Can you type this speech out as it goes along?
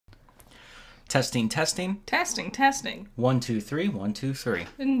Testing, testing. Testing, testing. 1, 2, 3, 1, 2, 3.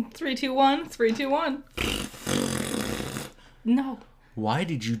 And 3, 2, 1, 3, 2, 1. No. Why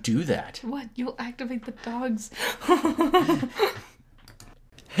did you do that? What? You'll activate the dogs.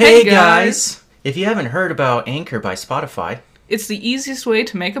 Hey guys! If you haven't heard about Anchor by Spotify, it's the easiest way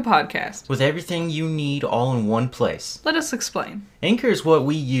to make a podcast. With everything you need all in one place. Let us explain. Anchor is what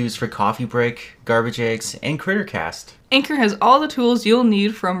we use for Coffee Break, Garbage Eggs, and Crittercast. Anchor has all the tools you'll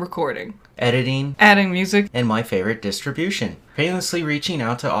need from recording, editing, adding music, and my favorite, distribution. Painlessly reaching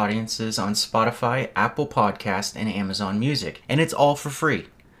out to audiences on Spotify, Apple Podcast, and Amazon Music. And it's all for free.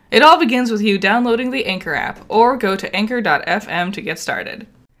 It all begins with you downloading the Anchor app, or go to anchor.fm to get started.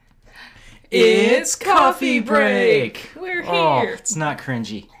 It's Coffee Break! We're here! Oh, it's not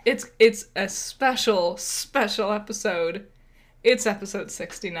cringy. It's a special episode. It's episode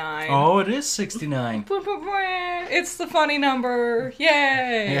 69. Oh, it is 69. It's the funny number.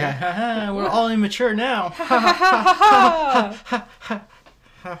 Yay! Yeah, we're all immature now.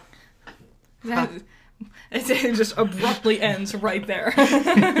 It just abruptly ends right there.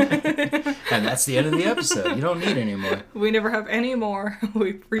 And that's the end of the episode. You don't need any more. We never have any more.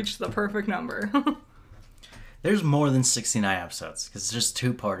 We've reached the perfect number. There's more than 69 episodes, because it's just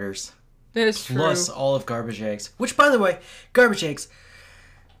two-parters. That's true. Plus all of Garbage Eggs. Which, by the way, Garbage Eggs,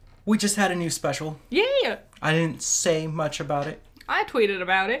 we just had a new special. Yeah! I didn't say much about it. I tweeted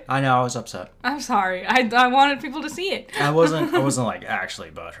about it. I know, I was upset. I'm sorry. I wanted people to see it. I wasn't like actually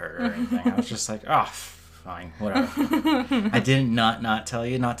butthurt or anything. I was just like, oh, fine, whatever. I didn't not tell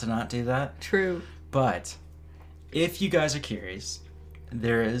you not to not do that. True. But if you guys are curious,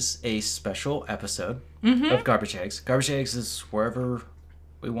 there is a special episode of Garbage Eggs. Garbage Eggs is wherever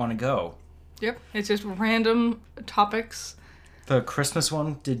we want to go. Yep. It's just random topics. The Christmas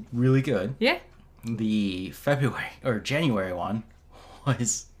one did really good. Yeah. The February or January one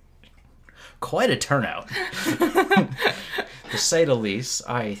was quite a turnout. To say the least.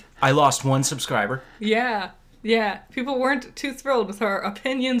 I lost one subscriber. Yeah. People weren't too thrilled with our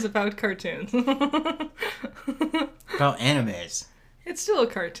opinions about cartoons. About animes. It's still a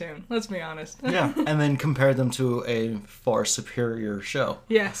cartoon, let's be honest. Yeah, and then compare them to a far superior show.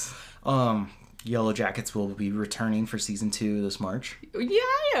 Yes. Yellow Jackets will be returning for season 2 this March.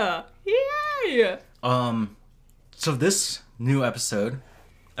 Yeah. So this new episode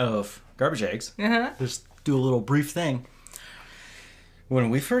of Garbage Eggs, just do a little brief thing. When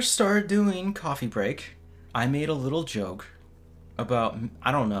we first started doing Coffee Break, I made a little joke about,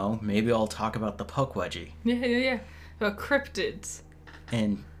 I don't know, maybe I'll talk about the puck wedgie. Yeah. About cryptids.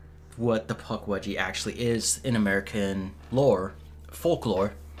 And what the puck wedgie actually is in American lore,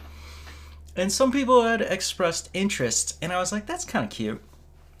 folklore. And some people had expressed interest, and I was like, that's kind of cute.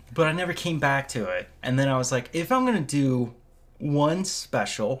 But I never came back to it. And then I was like, if I'm going to do one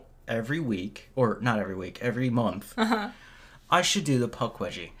special every week, or not every week, every month, I should do the puck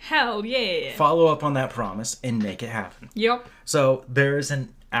wedgie. Hell yeah. Follow up on that promise and make it happen. Yep. So there's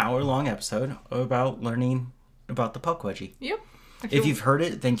an hour-long episode about learning about the puck wedgie. Yep. If you've heard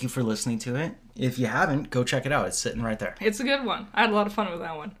it, thank you for listening to it. If you haven't, go check it out. It's sitting right there. It's a good one. I had a lot of fun with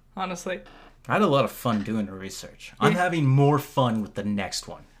that one, honestly. I had a lot of fun doing the research. I'm having more fun with the next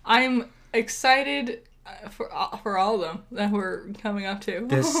one. I'm excited for all of them that we're coming up to.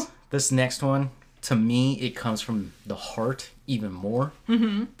 This next one, to me, it comes from the heart even more.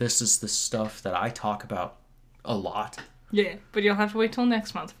 Mm-hmm. This is the stuff that I talk about a lot. Yeah, but you'll have to wait till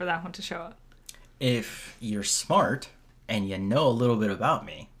next month for that one to show up. If you're smart and you know a little bit about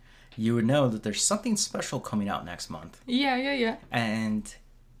me, you would know that there's something special coming out next month. Yeah. And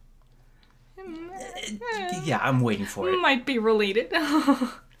yeah, I'm waiting for it. Might be related.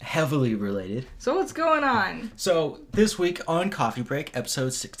 Heavily related. So what's going on? So this week on Coffee Break,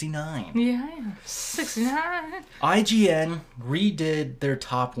 episode 69. Yeah, 69. IGN redid their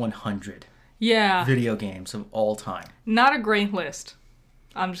top 100 video games of all time. Not a great list,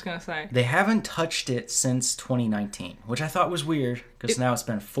 I'm just going to say. They haven't touched it since 2019, which I thought was weird, because now it's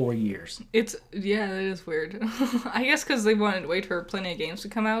been 4 years. That is weird. I guess because they wanted to wait for plenty of games to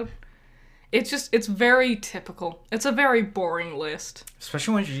come out. It's very typical. It's a very boring list.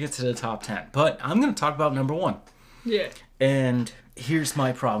 Especially when you get to the top 10. But I'm going to talk about number 1. Yeah. And here's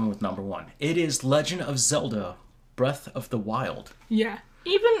my problem with number 1. It is Legend of Zelda: Breath of the Wild. Yeah.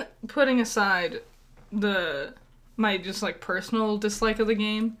 Even putting aside my just like personal dislike of the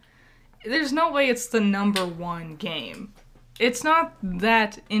game, there's no way it's the number 1 game. It's not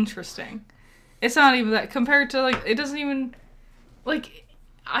that interesting. It's not even that compared to it doesn't even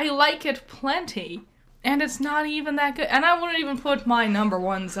I like it plenty, and it's not even that good. And I wouldn't even put my number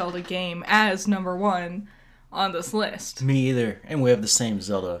 1 Zelda game as number 1 on this list. Me either. And we have the same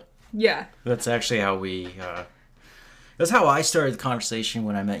Zelda Yeah. That's actually how we. That's how I started the conversation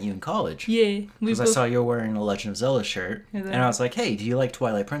when I met you in college. Yeah. Because I saw you were wearing a Legend of Zelda shirt, and I was like, "Hey, do you like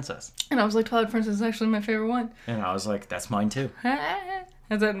Twilight Princess?" And I was like, Twilight Princess is actually my favorite one. And I was like, "That's mine too."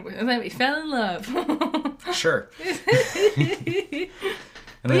 And then we fell in love. Sure.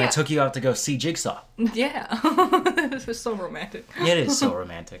 And then I took you out to go see Jigsaw. Yeah. This is so romantic. It is so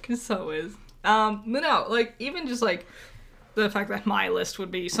romantic. It so is. But no, like, even just, like, the fact that my list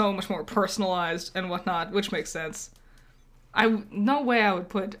would be so much more personalized and whatnot, which makes sense. No way I would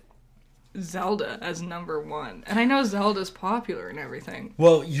put Zelda as number one. And I know Zelda's popular and everything.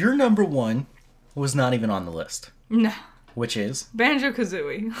 Well, your number one was not even on the list. No. Which is?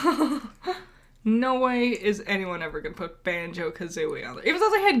 Banjo-Kazooie. No way is anyone ever going to put Banjo-Kazooie on there. Even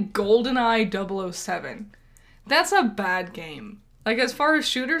though they had GoldenEye 007. That's a bad game. Like, as far as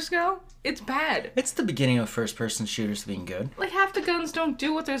shooters go, it's bad. It's the beginning of first-person shooters being good. Like, half the guns don't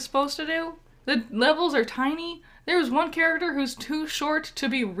do what they're supposed to do. The levels are tiny. There's one character who's too short to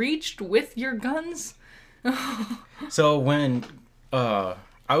be reached with your guns. So when I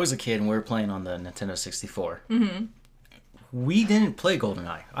was a kid and we were playing on the Nintendo 64, we didn't play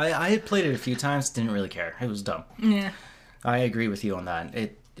GoldenEye. I had played it a few times, didn't really care. It was dumb. Yeah. I agree with you on that.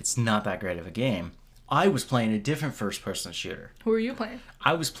 It's not that great of a game. I was playing a different first-person shooter. Who were you playing?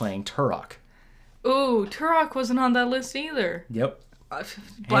 I was playing Turok. Ooh, Turok wasn't on that list either. Yep.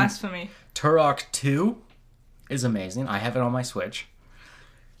 Blasphemy. And Turok 2 is amazing. I have it on my Switch.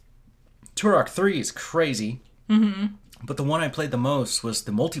 Turok 3 is crazy. But the one I played the most was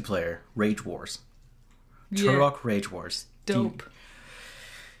the multiplayer Rage Wars. Turok Rage Wars. Dope.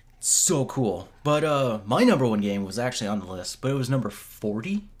 So cool. But my number one game was actually on the list, but it was number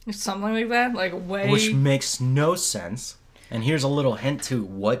 40. Something like that? Like, way... Which makes no sense. And here's a little hint to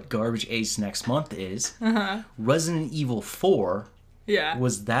what Garbage Ace next month is. Resident Evil 4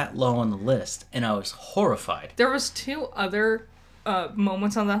 was that low on the list, and I was horrified. There was two other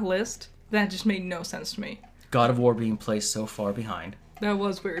moments on that list that just made no sense to me. God of War being placed so far behind. That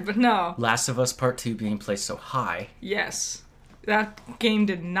was weird, but no. Last of Us Part 2 being placed so high. Yes. That game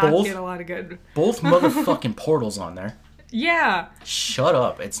did not get a lot of good. Both motherfucking Portals on there. Yeah. Shut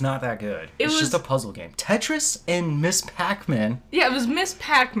up. It's not that good. It's just a puzzle game. Tetris and Miss Pac-Man. Yeah, it was Miss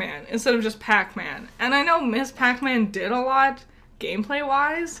Pac-Man instead of just Pac-Man. And I know Miss Pac-Man did a lot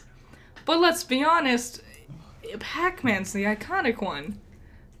gameplay-wise, but let's be honest, Pac-Man's the iconic one.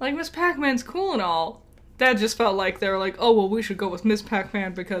 Like, Miss Pac-Man's cool and all. That just felt like they were like, oh, well, we should go with Miss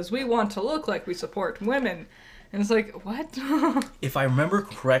Pac-Man because we want to look like we support women. And it's like, what? If I remember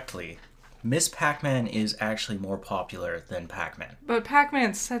correctly, Miss Pac-Man is actually more popular than Pac-Man. But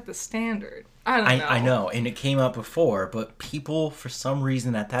Pac-Man set the standard. I don't know. I know, and it came out before, but people, for some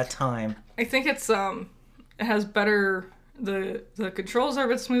reason at that time... I think it has better... The controls are a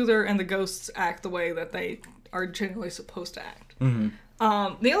bit smoother, and the ghosts act the way that they are generally supposed to act.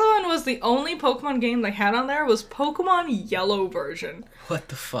 The other one was the only Pokemon game they had on there was Pokemon Yellow version. What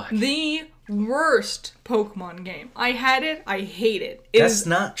the fuck? The worst Pokemon game. I had it. I hate it. That's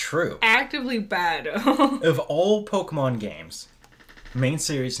not true. Actively bad. Of all Pokemon games, main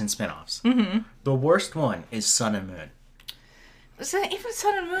series and spin-offs, the worst one is Sun and Moon. So even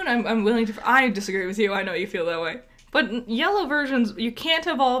Sun and Moon, I'm willing to... I disagree with you. I know you feel that way. But yellow versions, you can't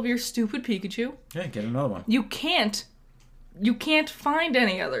evolve your stupid Pikachu. Yeah, get another one. You can't find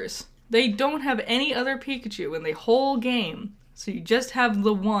any others. They don't have any other Pikachu in the whole game. So you just have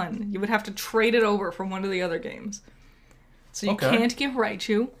the one. You would have to trade it over from one of the other games. So you can't get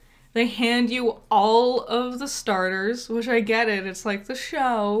Raichu. They hand you all of the starters, which I get it. It's like the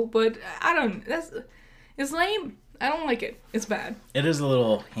show, but it's lame. I don't like it. It's bad. It is a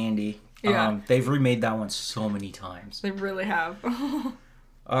little handy. Yeah. They've remade that one so many times. They really have.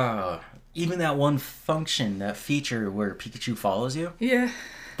 Even that one function, that feature where Pikachu follows you. Yeah.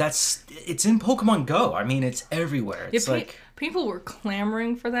 It's in Pokemon Go. I mean, it's everywhere. It's people were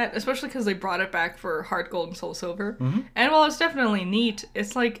clamoring for that, especially because they brought it back for Heart Gold and Soul Silver. And while it's definitely neat,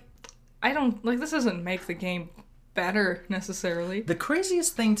 it's like, this doesn't make the game better necessarily. The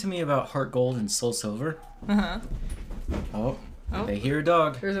craziest thing to me about Heart Gold and Soul Silver. Oh, they hear a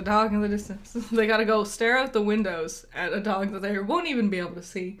dog. There's a dog in the distance. They gotta go stare out the windows at a dog that they won't even be able to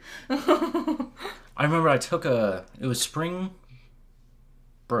see. I remember it was spring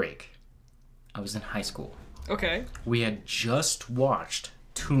break. I was in high school. Okay. We had just watched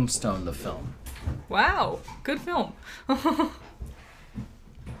Tombstone, the film. Wow. Good film.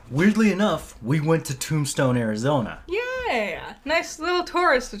 Weirdly enough, we went to Tombstone, Arizona. Yeah. Nice little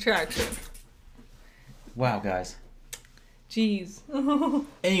tourist attraction. Wow, guys. Jeez.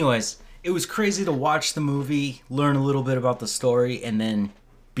 Anyways, it was crazy to watch the movie, learn a little bit about the story, and then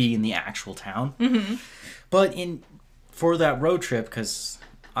be in the actual town. Mm-hmm. But for that road trip, because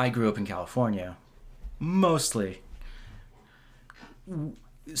I grew up in California, mostly,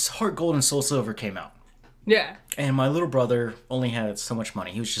 Heart Gold and Soul Silver came out. Yeah. And my little brother only had so much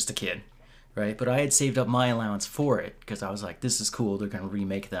money. He was just a kid, right? But I had saved up my allowance for it because I was like, this is cool. They're going to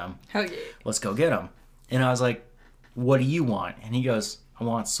remake them. Hell yeah. Let's go get them. And I was like, what do you want? And he goes, I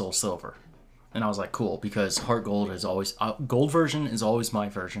want Soul Silver. And I was like, cool, because Heart Gold is always... gold version is always my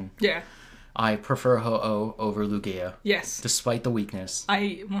version. Yeah. I prefer Ho-Oh over Lugia. Yes. Despite the weakness.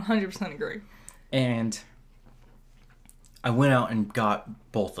 I 100% agree. And I went out and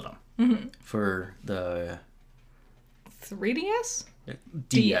got both of them. Mm-hmm. For the 3DS?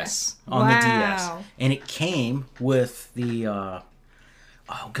 DS. On the DS. And it came with the oh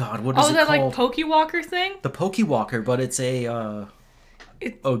god, what is it that called? like Pokewalker thing? The Pokewalker, but it's a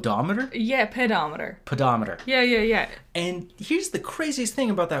odometer? Yeah, pedometer. Pedometer. Yeah. And here's the craziest thing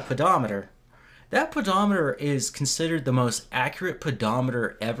about that pedometer. That pedometer is considered the most accurate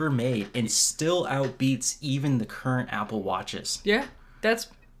pedometer ever made and still outbeats even the current Apple Watches. Yeah, that's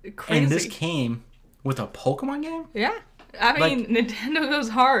crazy. And this came with a Pokemon game? Yeah. I mean, Nintendo goes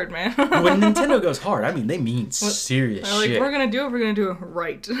hard, man. When Nintendo goes hard, I mean, they mean serious shit. We're going to do it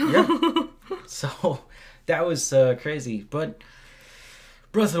right. Yeah. So, that was crazy. But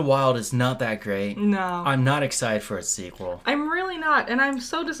Breath of the Wild is not that great. No. I'm not excited for its sequel. I'm really not. And I'm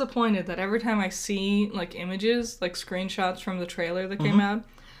so disappointed that every time I see, like, images, like, screenshots from the trailer that came out,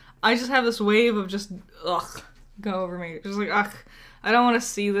 I just have this wave of just, go over me. Just like, I don't want to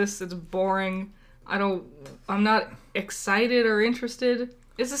see this. It's boring. I'm not excited or interested.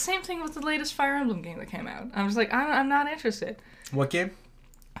 It's the same thing with the latest Fire Emblem game that came out. I'm just like, I'm not interested. What game?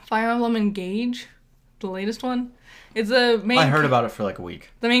 Fire Emblem Engage, the latest one. It's a main. I heard about it for like a week.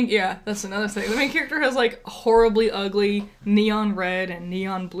 That's another thing. The main character has like horribly ugly neon red and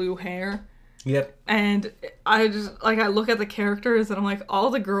neon blue hair. Yep. And I just I look at the characters and I'm like, all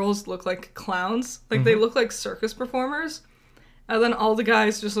the girls look like clowns. Like they look like circus performers. And then all the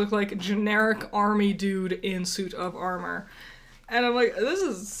guys just look like generic army dude in suit of armor. And I'm like, this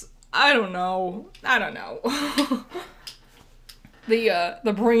is... I don't know.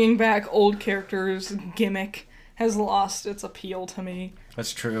 The bringing back old characters gimmick has lost its appeal to me.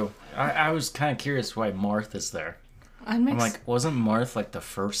 That's true. I was kind of curious why Marth is there. I'm like, wasn't Marth like the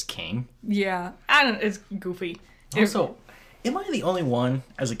first king? Yeah. It's goofy. Also, am I the only one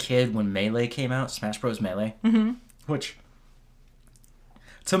as a kid when Melee came out? Smash Bros. Melee? Mm-hmm. Which...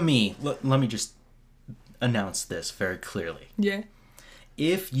 To me, let me just announce this very clearly. Yeah.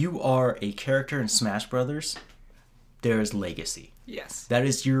 If you are a character in Smash Brothers, there is legacy. Yes. That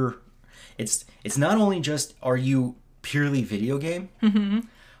is your... It's not only just are you purely video game,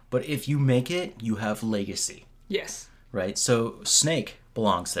 but if you make it, you have legacy. Yes. Right? So Snake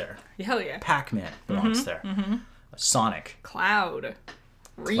belongs there. Hell yeah. Pac-Man belongs there. Sonic. Cloud.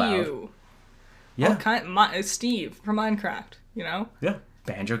 Ryu. Yeah. Steve from Minecraft, you know? Yeah.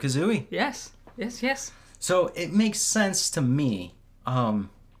 Banjo-Kazooie. Yes. So it makes sense to me. But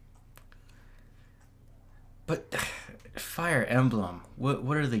Fire Emblem,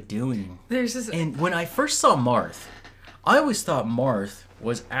 what are they doing? There's this... And when I first saw Marth, I always thought Marth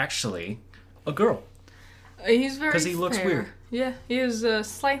was actually a girl. He's very because he looks fair. weird. Yeah, he has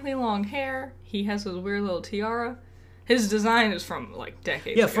slightly long hair. He has his weird little tiara. His design is from like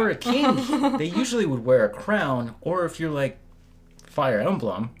decades ago. Yeah, for a king, they usually would wear a crown, or if you're like Fire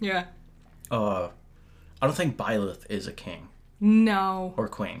Emblem. Yeah. I don't think Byleth is a king. No. Or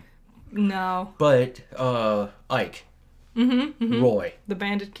queen. No. But Ike. Roy. The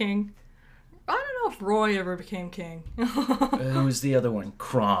Bandit King. I don't know if Roy ever became king. Who's the other one?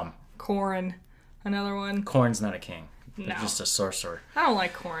 Crom. Corrin. Another one. Corrin's not a king. No. They're just a sorcerer. I don't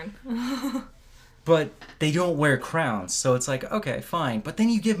like Corrin. But they don't wear crowns, so it's like, okay, fine. But then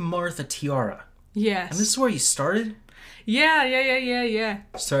you give Marth a tiara. Yes. And this is where you started? Yeah.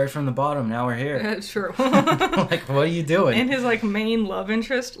 Started from the bottom, now we're here. That's true. Like, what are you doing? And his like main love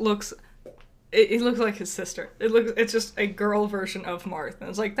interest looks... It looks like his sister. It's just a girl version of Marth. And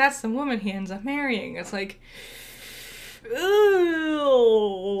it's like, that's the woman he ends up marrying. It's like...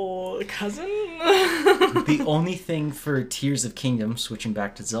 Ooh, cousin? The only thing for Tears of Kingdom, switching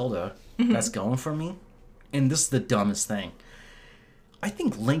back to Zelda, that's going for me, and this is the dumbest thing, I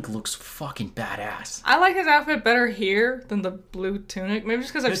think Link looks fucking badass. I like his outfit better here than the blue tunic. Maybe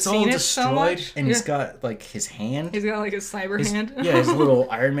just because I've seen it so much. And he's got, like, his hand. He's got, like, his cyber hand. Yeah, his little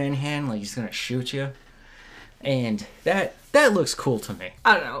Iron Man hand, like he's gonna shoot you. And that looks cool to me.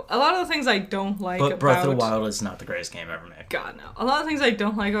 I don't know. A lot of the things I don't like But Breath of the Wild is not the greatest game ever made. God, no. A lot of things I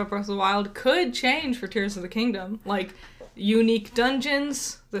don't like about Breath of the Wild could change for Tears of the Kingdom. Like, unique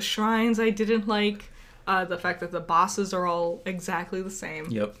dungeons, the shrines I didn't like, the fact that the bosses are all exactly the same.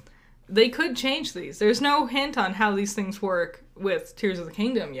 Yep. They could change these. There's no hint on how these things work with Tears of the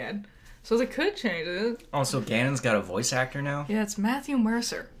Kingdom yet. So they could change it. Also, Ganon's got a voice actor now. Yeah, it's Matthew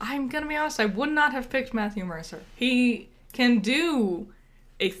Mercer. I'm gonna be honest, I would not have picked Matthew Mercer. He can do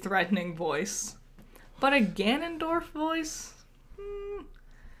a threatening voice, but a Ganondorf voice?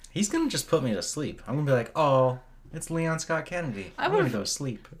 He's gonna just put me to sleep. I'm gonna be like, oh, it's Leon Scott Kennedy. I'm gonna go to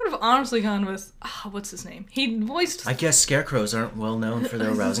sleep. I would have honestly gone with, what's his name? He voiced... I guess scarecrows aren't well known for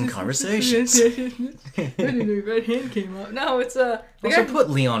their rousing conversations. I didn't know Red Hand came up. No, it's Also, put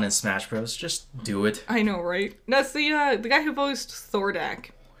Leon in Smash Bros. Just do it. I know, right? That's the guy who voiced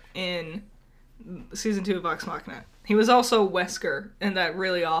Thordak in season 2 of Vox Machina. He was also Wesker in that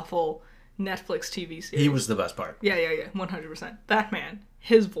really awful Netflix TV series. He was the best part. Yeah, 100%. That man,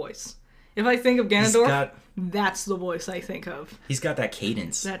 his voice. If I think of Ganondorf, that's the voice I think of. He's got that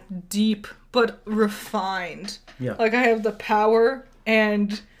cadence. That deep, but refined. Yeah. Like, I have the power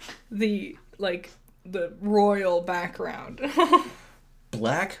and the royal background.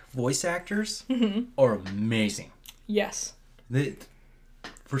 Black voice actors are amazing. Yes.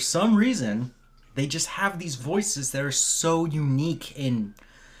 For some reason, they just have these voices that are so unique and...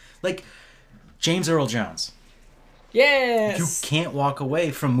 Like, James Earl Jones. Yes! You can't walk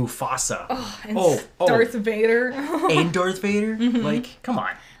away from Mufasa. Darth Vader. And Darth Vader? Like, come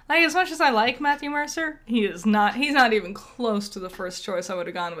on. Like, as much as I like Matthew Mercer, he's not even close to the first choice I would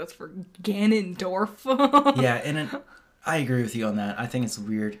have gone with for Ganondorf. Yeah, and I agree with you on that. I think it's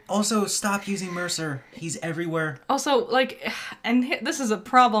weird. Also, stop using Mercer. He's everywhere. Also, this is a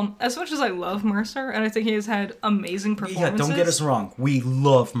problem. As much as I love Mercer, and I think he has had amazing performances. Yeah, don't get us wrong. We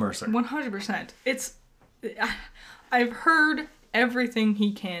love Mercer. 100%. I've heard everything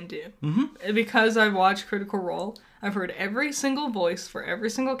he can do. Because I watch Critical Role, I've heard every single voice for every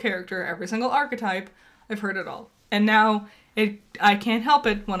single character, every single archetype. I've heard it all. And now, I can't help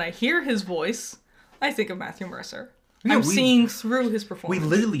it. When I hear his voice, I think of Matthew Mercer. Yeah, I'm seeing through his performance. We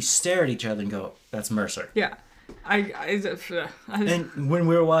literally stare at each other and go, that's Mercer. Yeah. And when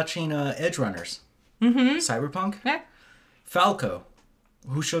we were watching Edge Runners, Cyberpunk, Falco,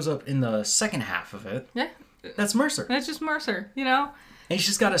 who shows up in the second half of it, that's Mercer. That's just Mercer, you know? And he's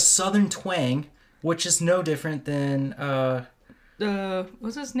just got a southern twang, which is no different than...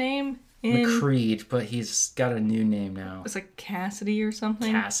 what's his name? McCreed, but he's got a new name now. It's like Cassidy or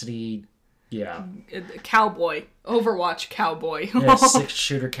something? Cassidy... Yeah. Cowboy. Overwatch cowboy. Yeah,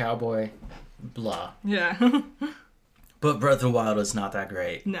 6-shooter cowboy. Blah. Yeah. But Breath of the Wild is not that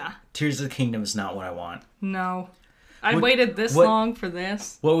great. Nah. Tears of the Kingdom is not what I want. No. I waited this long for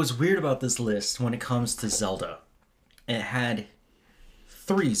this. What was weird about this list when it comes to Zelda, it had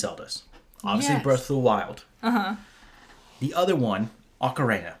 3 Zeldas. Obviously Breath of the Wild. The other one,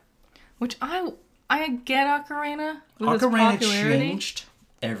 Ocarina. Which I get Ocarina. Ocarina changed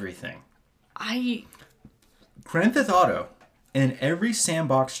everything. Grand Theft Auto, in every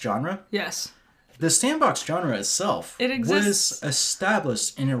sandbox genre, yes, the sandbox genre itself was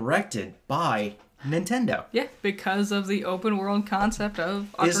established and erected by Nintendo. Yeah, because of the open world concept of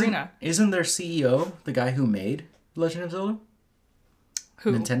Ocarina. Isn't their CEO the guy who made Legend of Zelda?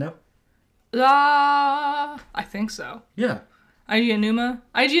 Who? Nintendo? I think so. Yeah. Eiji Aonuma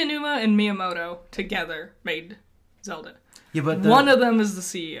and Miyamoto together made Zelda. Yeah, but one of them is the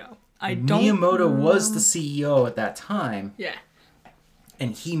CEO. Miyamoto was the CEO at that time. Yeah.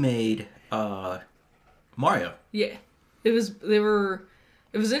 And he made Mario. Yeah. It was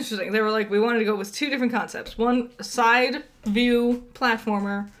interesting. They were like, we wanted to go with 2 different concepts. One side view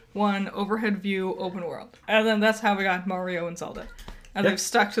platformer, one overhead view open world. And then that's how we got Mario and Zelda. And they've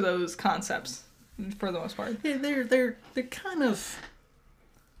stuck to those concepts for the most part. Yeah, they're kind of...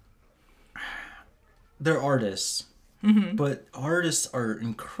 They're artists. But artists are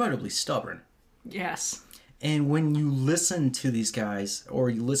incredibly stubborn. Yes. And when you listen to these guys,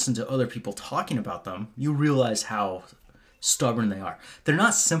 or you listen to other people talking about them, you realize how stubborn they are. They're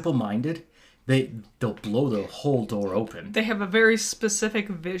not simple-minded. They'll blow the whole door open. They have a very specific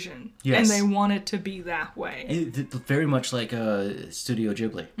vision. Yes. And they want it to be that way. Very much like Studio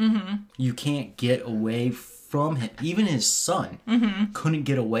Ghibli. You can't get away from him. Even his son couldn't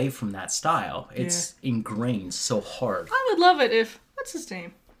get away from that style. It's ingrained so hard. I would love it if... What's his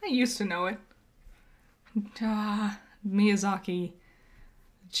name? I used to know it. Miyazaki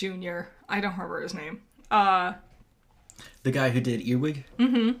Jr. I don't remember his name. The guy who did Earwig?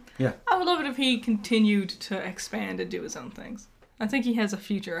 Yeah. I would love it if he continued to expand and do his own things. I think he has a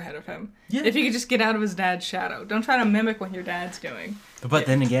future ahead of him. Yeah. If he could just get out of his dad's shadow. Don't try to mimic what your dad's doing. But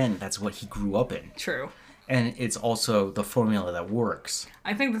then again, that's what he grew up in. True. And it's also the formula that works.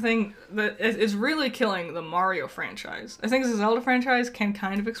 I think the thing that is really killing the Mario franchise. I think the Zelda franchise can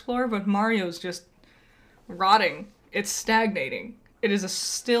kind of explore, but Mario's just rotting. It's stagnating. It is a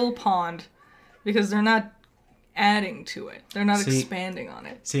still pond because they're not adding to it. They're not expanding on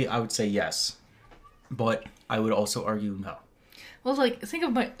it. See, I would say yes, but I would also argue no. Well, think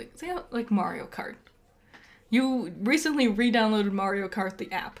of Mario Kart. You recently re-downloaded Mario Kart,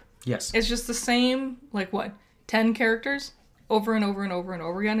 the app. Yes. It's just the same, 10 characters over and over and over and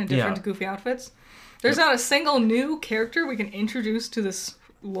over again in different goofy outfits. There's not a single new character we can introduce to this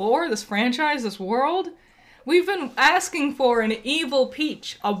lore, this franchise, this world. We've been asking for an evil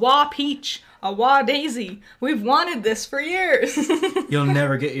Peach, a Wah Peach, a Wah Daisy. We've wanted this for years. You'll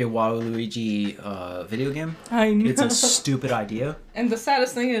never get your Waluigi video game. I know. It's a stupid idea. And the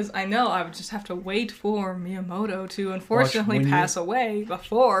saddest thing is, I know I would just have to wait for Miyamoto to unfortunately pass away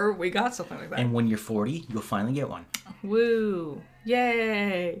before we got something like that. And when you're 40, you'll finally get one. Woo.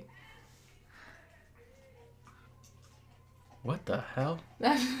 Yay. What the hell?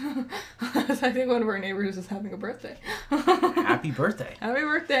 I think one of our neighbors is having a birthday. Happy birthday. Happy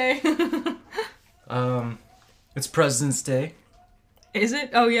birthday. It's President's Day. Is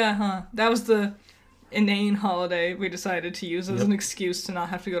it? Oh yeah, huh. That was the inane holiday we decided to use as an excuse to not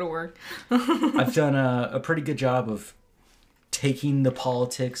have to go to work. I've done a pretty good job of taking the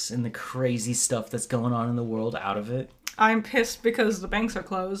politics and the crazy stuff that's going on in the world out of it. I'm pissed because the banks are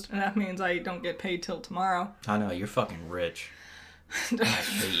closed, and that means I don't get paid till tomorrow. I know, you're fucking rich. I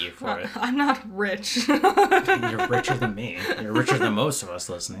hate you for it. I'm not rich. You're richer than me. You're richer than most of us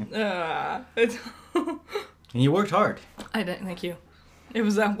listening. And you worked hard. I didn't, thank you. It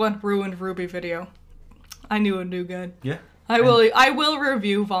was that one ruined Ruby video. I knew it would do good. Yeah. I will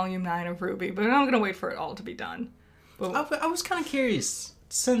review Volume 9 of Ruby, but I'm going to wait for it all to be done. But I was kind of curious,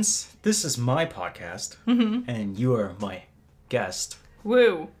 since this is my podcast, and you are my guest.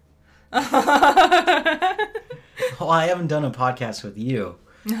 Woo. Well, I haven't done a podcast with you,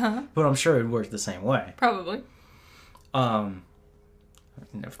 but I'm sure it would work the same way. Probably. And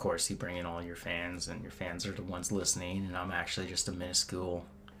of course, you bring in all your fans, and your fans are the ones listening, and I'm actually just a minuscule,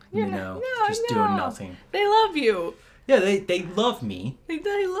 doing nothing. They love you. Yeah, they love me.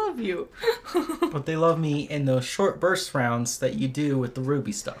 They love you. But they love me in those short burst rounds that you do with the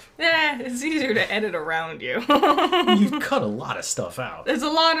Ruby stuff. Yeah, it's easier to edit around you. You cut a lot of stuff out. It's a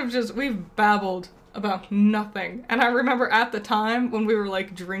lot of we've babbled about nothing. And I remember at the time when we were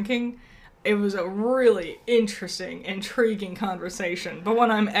drinking, it was a really interesting, intriguing conversation. But when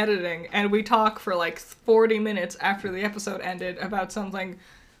I'm editing and we talk for 40 minutes after the episode ended about something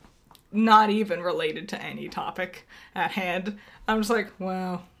not even related to any topic at hand, I'm just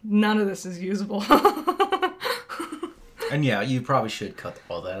wow, none of this is usable. And yeah, you probably should cut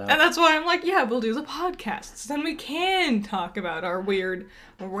all that out. And that's why I'm yeah, we'll do the podcasts. Then we can talk about our weird,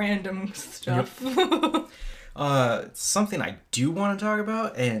 random stuff. Yep. Something I do want to talk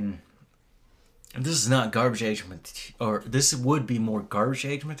about, and this is not garbage age or this would be more garbage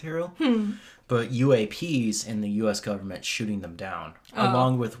age material, but UAPs and the U.S. government shooting them down,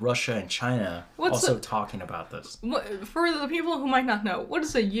 along with Russia and China talking about this. For the people who might not know, what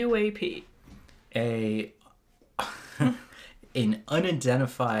is a UAP? An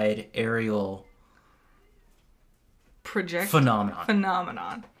unidentified aerial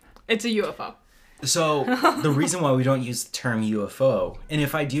phenomenon. It's a UFO. So the reason why we don't use the term UFO, and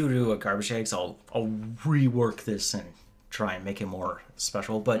if I do a garbage eggs, I'll rework this and try and make it more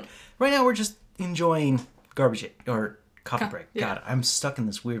special. But right now we're just enjoying garbage or coffee break. Yeah. God, I'm stuck in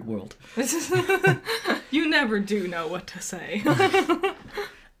this weird world. You never do know what to say.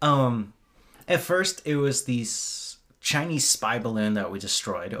 At first, it was these Chinese spy balloon that we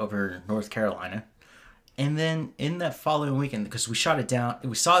destroyed over North Carolina. And then in that following weekend, because we shot it down,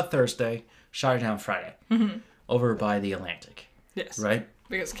 we saw it Thursday, shot it down Friday, over by the Atlantic. Yes. Right?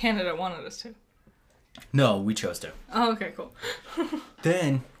 Because Canada wanted us to. No, we chose to. Oh, okay, cool.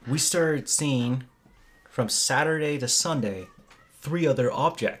 Then we started seeing, from Saturday to Sunday, 3 other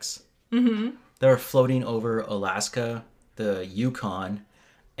objects that are floating over Alaska, the Yukon,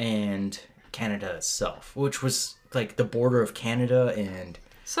 and Canada itself, which was the border of Canada and...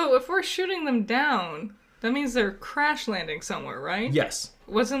 So if we're shooting them down, that means they're crash landing somewhere, right? Yes.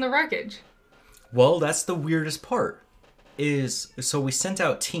 What's in the wreckage? Well, that's the weirdest part. So we sent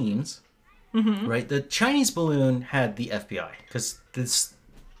out teams, right? The Chinese balloon had the FBI, because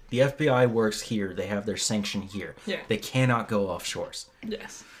the FBI works here. They have their sanction here. Yeah. They cannot go offshores.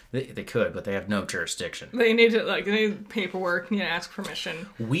 Yes. They could, but they have no jurisdiction. They need to, they need paperwork, need to ask permission.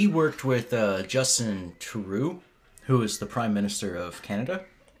 We worked with Justin Trudeau, who is the Prime Minister of Canada.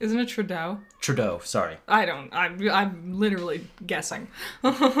 Isn't it Trudeau? Trudeau, sorry. I don't. I'm literally guessing.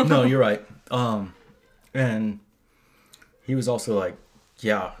 No, you're right. And he was also like,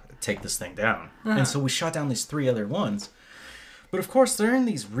 yeah, take this thing down. And so we shot down these 3 other ones. But of course, they're in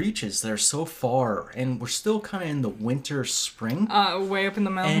these reaches that are so far, and we're still kind of in the winter, spring. Way up in the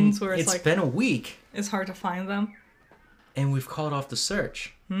mountains And where it's like... been a week. It's hard to find them. And we've called off the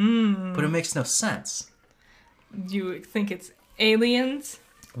search. But it makes no sense. You think it's aliens?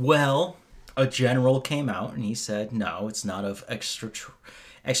 Well, a general came out and he said, no, it's not of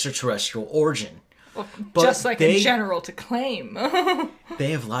extraterrestrial origin. Well, But just like a general to claim.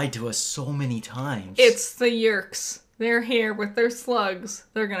 They have lied to us so many times. It's the Yerks. They're here with their slugs.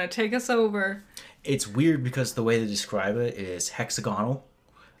 They're gonna take us over. It's weird because the way they describe it is hexagonal,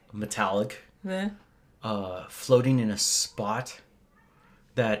 metallic, floating in a spot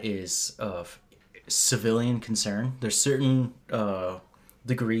that is of civilian concern. There's certain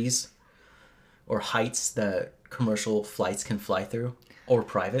degrees or heights that commercial flights can fly through, or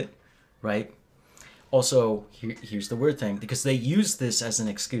private, right? Also, here's the weird thing, because they use this as an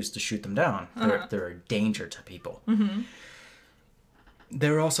excuse to shoot them down. They're a danger to people. They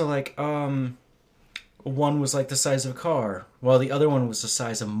were also like, one was like the size of a car, while the other one was the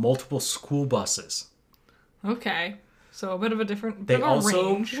size of multiple school buses. Okay. So a bit of a different They bit of a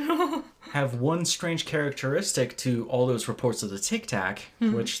also range. have one strange characteristic to all those reports of the Tic Tac,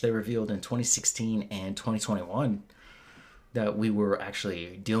 which they revealed in 2016 and 2021, that we were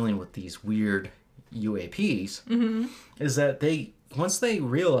actually dealing with these weird UAPs, is that once they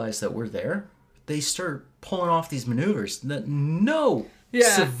realize that we're there, they start pulling off these maneuvers that no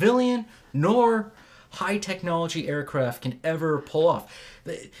civilian nor high technology aircraft can ever pull off.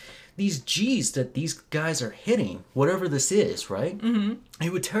 These G's that these guys are hitting, whatever this is, right?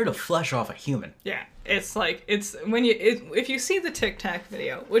 It would tear the flesh off a human. Yeah, it's like if you see the Tic Tac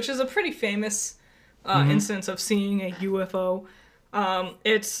video, which is a pretty famous instance of seeing a UFO.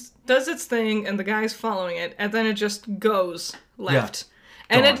 It does its thing, and the guy's following it, and then it just goes left.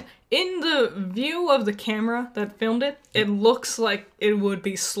 Yeah. And in the view of the camera that filmed it, it looks like it would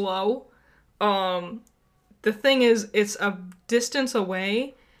be slow. The thing is, it's a distance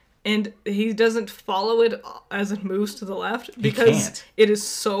away, and he doesn't follow it as it moves to the left because it is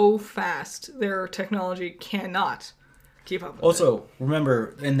so fast. Their technology cannot keep up with it. Also,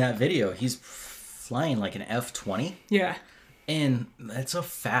 remember, in that video, he's flying like an F-20. Yeah. And that's a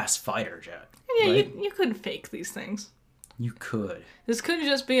fast fighter jet. Yeah, right? you could fake these things. You could. This could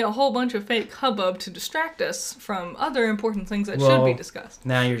just be a whole bunch of fake hubbub to distract us from other important things that should be discussed.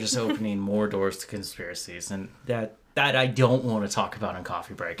 Now you're just opening more doors to conspiracies, and that I don't want to talk about on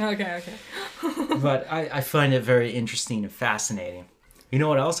Coffee Break. Okay. But I find it very interesting and fascinating. You know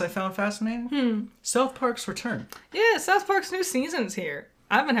what else I found fascinating? South Park's return. Yeah, South Park's new season's here.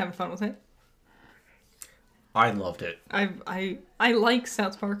 I've been having fun with it. I loved it. I like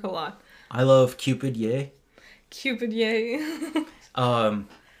South Park a lot. I love Cupid, yay. Cupid, yay. A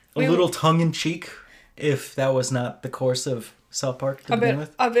little tongue-in-cheek, if that was not the course of South Park to begin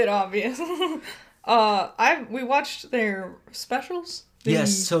with. A bit obvious. We watched their specials.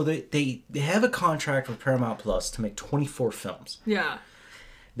 Yes, so they have a contract with Paramount Plus to make 24 films. Yeah.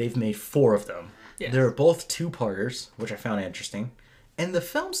 They've made 4 of them. Yes. They're both 2-parters, which I found interesting. And the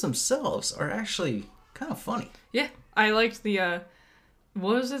films themselves are actually kind of funny. Yeah, I liked the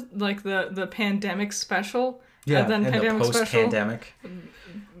what was it, like the pandemic special? Yeah, and then and pandemic the post-pandemic.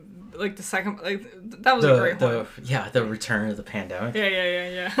 Like the second, like that was a great one. Yeah, the return of the pandemic.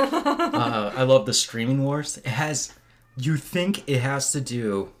 Yeah. I love the streaming wars. You think it has to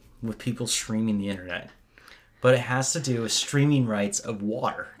do with people streaming the internet, but it has to do with streaming rights of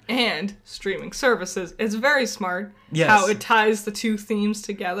water. And streaming services. It's very smart how it ties the two themes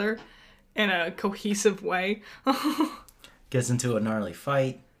together in a cohesive way. Gets into a gnarly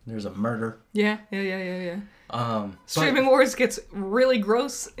fight. There's a murder. Yeah. Streaming Wars gets really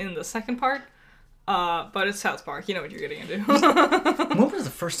gross in the second part, but it's South Park. You know what you're getting into. When was the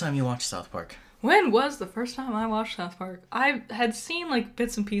first time you watched South Park? When was the first time I watched South Park? I had seen like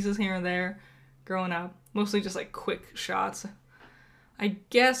bits and pieces here and there growing up. Mostly just like quick shots. I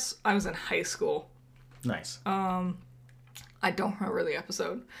guess I was in high school. Nice. I don't remember the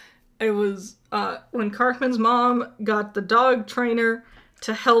episode. It was when Cartman's mom got the dog trainer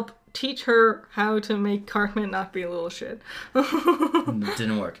to help teach her how to make Cartman not be a little shit. It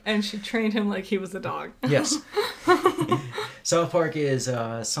didn't work. And she trained him like he was a dog. Yes. South Park is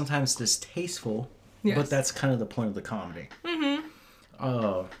sometimes distasteful, but that's kind of the point of the comedy.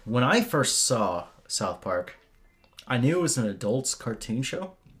 When I first saw South Park, I knew it was an adult's cartoon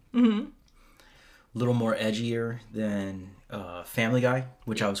show. little more edgier than Family Guy,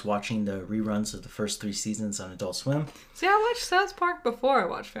 which I was watching the reruns of the first 3 seasons on Adult Swim. See, I watched South Park before I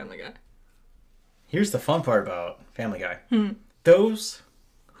watched Family Guy. Here's the fun part about Family Guy. Those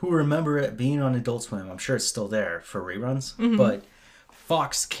who remember it being on Adult Swim, I'm sure it's still there for reruns, but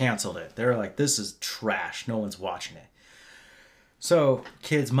Fox canceled it. They were like, this is trash. No one's watching it. So,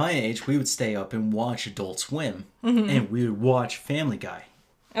 kids my age, we would stay up and watch Adult Swim, and we would watch Family Guy.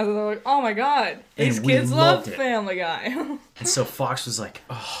 And they're like, oh my god, these And we kids love loved it. Family Guy. And so Fox was like,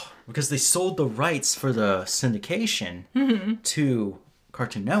 oh, because they sold the rights for the syndication to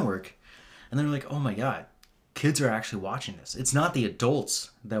Cartoon Network, and they were like, oh my god, kids are actually watching this. It's not the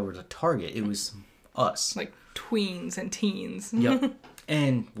adults that were the target, it was us. Like tweens and teens. Yep.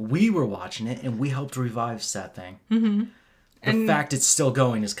 And we were watching it, and we helped revive that thing. The fact it's still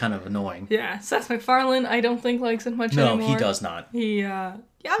going is kind of annoying. Yeah, Seth MacFarlane, I don't think likes it much No, anymore. he does not. Yeah,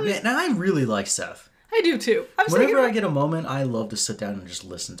 And I really like Seth. I do too. Whenever I get a moment, I love to sit down and just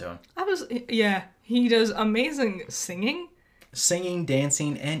listen to him. He does amazing singing. Singing,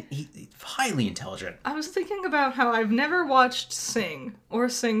 dancing, and he's highly intelligent. I was thinking about how I've never watched Sing or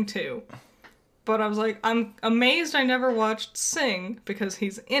Sing 2. But I was like, I'm amazed I never watched Sing because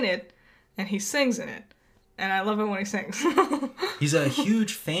he's in it and he sings in it. And I love it when he sings. He's a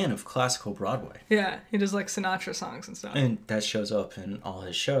huge fan of classical Broadway. Yeah, he does like Sinatra songs and stuff. And that shows up in all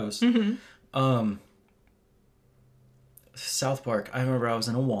his shows. South Park, I remember I was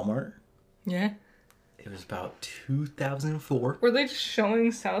in a Walmart. Yeah. It was about 2004. Were they just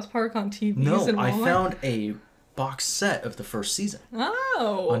showing South Park on TV? No, I found a box set of the first season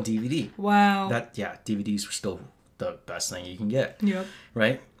Oh. on DVD. Wow. DVDs were still the best thing you can get. Yep.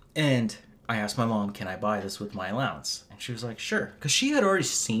 Right? And I asked my mom, can I buy this with my allowance? And she was like, sure. Because she had already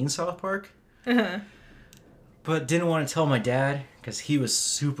seen South Park. But didn't want to tell my dad because he was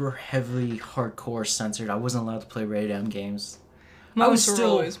super heavily hardcore censored. I wasn't allowed to play rated M games. I was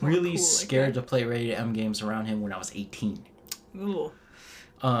still really scared to play rated M games around him when I was 18. Ooh.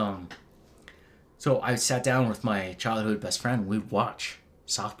 So I sat down with my childhood best friend. We'd watch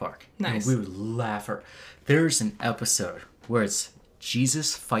South Park. Nice. And we would laugh. There's an episode where it's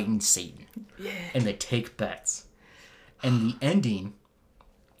Jesus fighting Satan. Yeah. And they take bets. And the ending,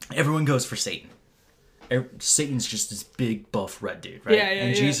 everyone goes for Satan. Satan's just this big buff red dude, right?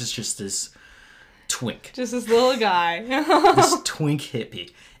 And Jesus just this twink. Just this little guy. This twink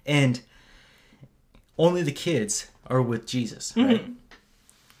hippie. And only the kids are with Jesus, right?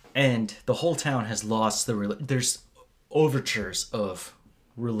 And the whole town has lost there's overtures of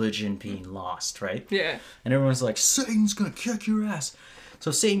religion being lost, right? Yeah. And everyone's like, Satan's gonna kick your ass.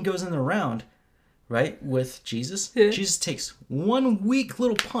 So Satan goes in the round, right, with Jesus. Yeah. Jesus takes one weak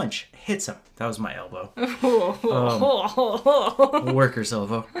little punch, hits him. That was my elbow. Worker's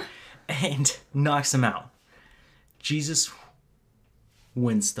elbow. And knocks him out. Jesus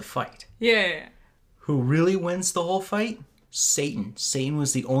wins the fight. Yeah. Who really wins the whole fight? Satan. Satan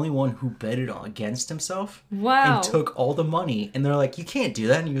was the only one who betted against himself. Wow. And took all the money. And they're like, you can't do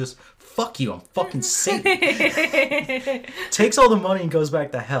that. And he goes, fuck you, I'm fucking Satan. Takes all the money and goes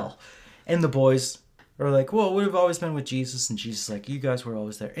back to hell. And the boys are like, well, we've always been with Jesus. And Jesus is like, you guys were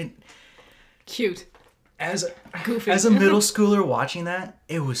always there. And Cute. as Goofy. a middle schooler watching that,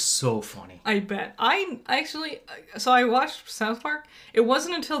 it was so funny. I bet. I watched South Park. It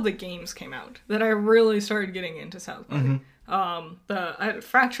wasn't until the games came out that I really started getting into South Park. I had a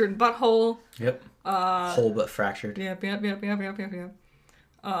fractured butthole. Yep. Whole but fractured. Yep. There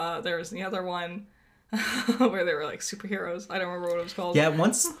was the other one where they were like superheroes. I don't remember what it was called. Yeah,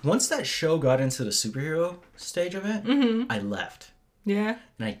 once that show got into the superhero stage of it, I left. Yeah.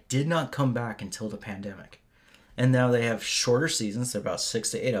 And I did not come back until the pandemic. And now they have shorter seasons. They're about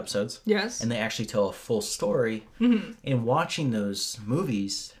 6 to 8 episodes. Yes. And they actually tell a full story. And watching those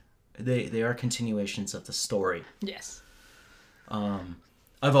movies, they are continuations of the story. Yes.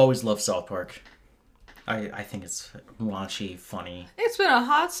 I've always loved South Park. I think it's raunchy, funny. It's been a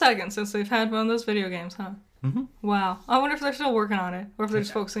hot second since they've had one of those video games, huh? Wow. I wonder if they're still working on it, or if they're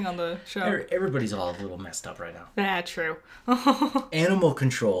just focusing on the show. Everybody's all a little messed up right now. Yeah, true. Animal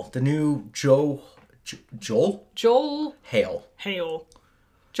Control, the new Joel Hale.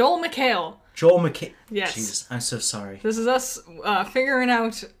 Joel McHale. Joel McHale. Yes. Jesus, I'm so sorry. This is us figuring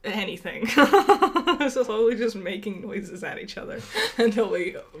out anything. Slowly just making noises at each other until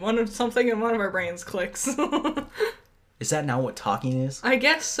something in one of our brains clicks. Is that not what talking is? I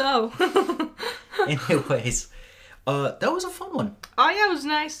guess so. Anyways, that was a fun one. Oh yeah, it was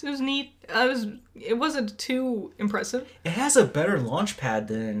nice. It was neat. It wasn't too impressive. It has a better launch pad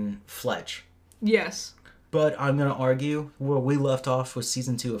than Fletch. Yes. But I'm going to argue where we left off with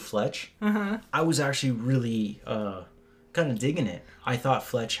season 2 of Fletch. Uh-huh. I was actually really kind of digging it. I thought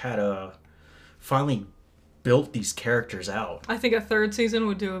Fletch had finally built these characters out. I think a third season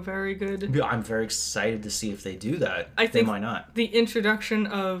would do a very good... I'm very excited to see if they do that. I think they might not. The introduction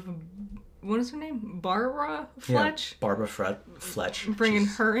of... What is her name? Barbara Fletch? Yeah, Barbara Fletch. Bringing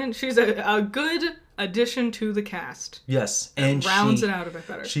her in. She's a good addition to the cast. Yes. And rounds it out a bit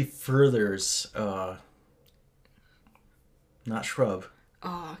better. She furthers... not Shrub.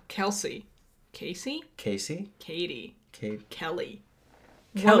 Kelsey. Casey? Casey? Katie. Kelly.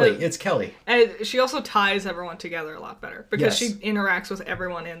 Kelly. It's Kelly. And she also ties everyone together a lot better. Because Yes. she interacts with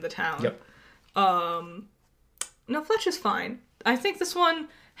everyone in the town. Yep. No, Fletch is fine. I think this one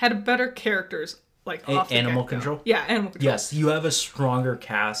had better characters, like off the Animal get-go. Control? Yeah, Animal Control. Yes, you have a stronger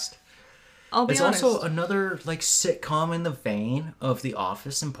cast. I'll be It's honest. also another like sitcom in the vein of The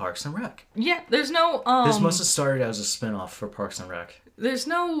Office and Parks and Rec. Yeah, there's no This must have started as a spin-off for Parks and Rec. there's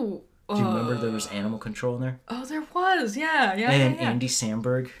no Do you remember there was Animal Control in there? Oh, there was. Yeah. And Andy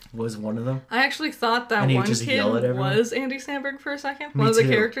Samberg was one of them. I actually thought that And he would one just kid yell at everyone? was Andy Samberg for a second. Me One of the too.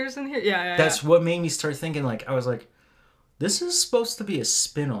 characters in here. Yeah. That's what made me start thinking, like, I was like, this is supposed to be a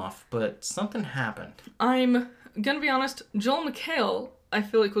spin-off, but something happened. I'm gonna be honest, Joel McHale, I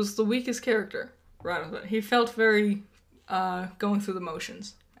feel like, was the weakest character right off the bat. He felt very going through the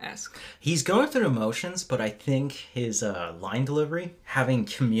motions-esque. He's going through the motions, but I think his line delivery, having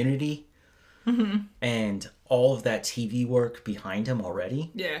Community and all of that TV work behind him already,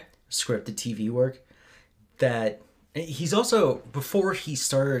 Yeah. scripted TV work, that he's also, before he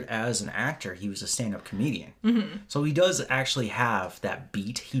started as an actor, he was a stand-up comedian. So he does actually have that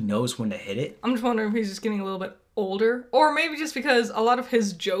beat. He knows when to hit it. I'm just wondering if he's just getting a little bit older, or maybe just because a lot of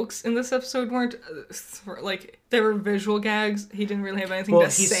his jokes in this episode weren't like, they were visual gags. He didn't really have anything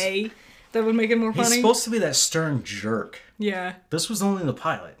to say that would make it more funny. He's supposed to be that stern jerk. Yeah. This was only the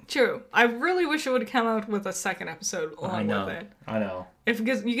pilot. True. I really wish it would have come out with a second episode along with it. I know.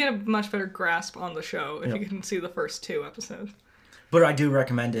 Because you get a much better grasp on the show if you can see the first 2 episodes. But I do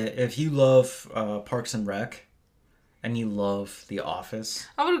recommend it. If you love Parks and Rec and you love The Office.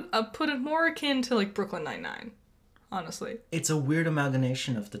 I would put it more akin to like Brooklyn Nine-Nine, honestly. It's a weird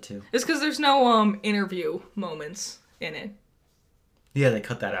amalgamation of the two. It's because there's no interview moments in it. Yeah, they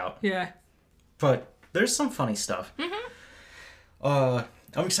cut that out. Yeah. But there's some funny stuff. I'm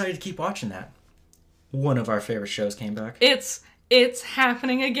excited to keep watching that. One of our favorite shows came back. It's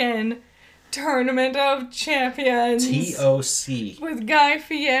happening again. Tournament of Champions. TOC. With Guy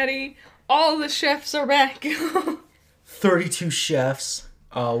Fieri. All the chefs are back. 32 chefs.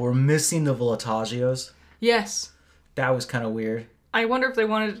 We're missing the Voltagios. Yes. That was kind of weird. I wonder if they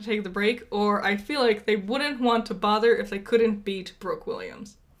wanted to take the break, or I feel like they wouldn't want to bother if they couldn't beat Brooke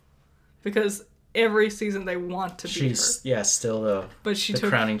Williams. Because every season they want to beat her. Yeah, still the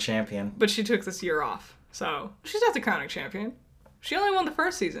crowning champion. But she took this year off. So, she's not the crowning champion. She only won the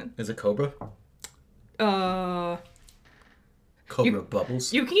first season. Is it Cobra? Cobra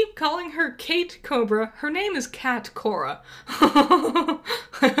Bubbles. You keep calling her Kate Cobra. Her name is Kat Cora.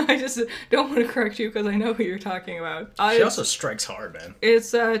 I just don't want to correct you because I know who you're talking about. She also strikes hard, man. It's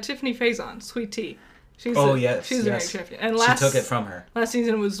Tiffany Faison, Sweet Tea. She's the main champion. And she took it from her. Last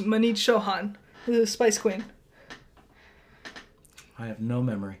season was Manit Chauhan, the Spice Queen. I have no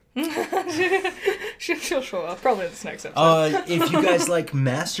memory. She'll show up probably in this next episode. If you guys like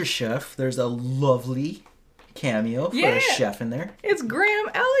MasterChef, there's a lovely cameo for a chef in there. It's Graham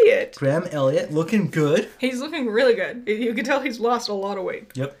Elliott. Graham Elliott, looking good. He's looking really good. You can tell he's lost a lot of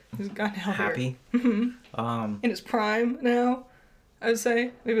weight. Yep. He's gotten healthier. Happy. In his prime now, I would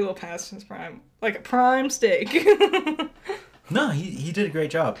say. Maybe a little past his prime. Like a prime steak. No, he did a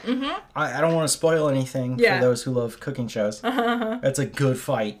great job. I don't want to spoil anything for those who love cooking shows. It's a good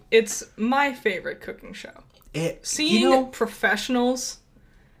fight. It's my favorite cooking show. Seeing professionals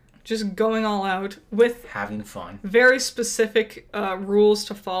just going all out with having fun. Very specific rules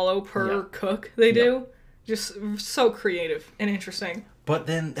to follow per cook they do. Just so creative and interesting. But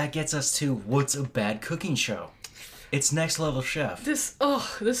then that gets us to what's a bad cooking show? It's Next Level Chef. This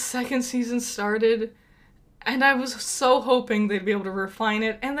second season started, and I was so hoping they'd be able to refine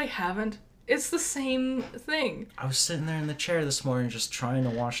it, and they haven't. It's the same thing. I was sitting there in the chair this morning just trying to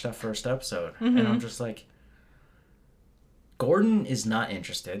watch that first episode, and I'm just like, Gordon is not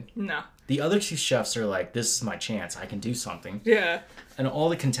interested. No. The other 2 chefs are like, this is my chance. I can do something. Yeah. And all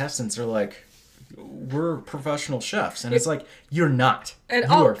the contestants are like, we're professional chefs. And it's like, you're not. And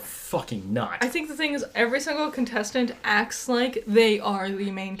you are fucking not. I think the thing is, every single contestant acts like they are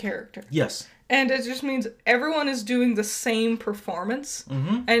the main character. Yes. And it just means everyone is doing the same performance,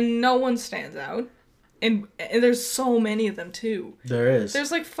 and no one stands out. And there's so many of them too. There is.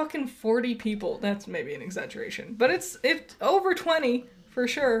 There's like fucking 40 people. That's maybe an exaggeration, but it's over 20 for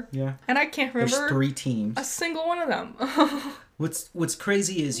sure. Yeah. And I can't remember. There's 3 teams. A single one of them. What's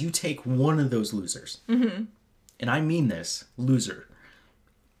crazy is you take one of those losers, and I mean this, loser,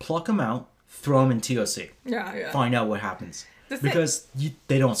 pluck them out, throw them in TOC. Yeah. Find out what happens. Because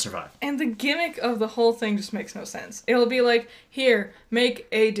they don't survive. And the gimmick of the whole thing just makes no sense. It'll be like, here, make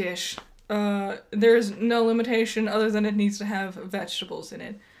a dish. There's no limitation other than it needs to have vegetables in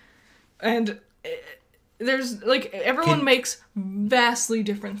it. And there's, like, everyone makes vastly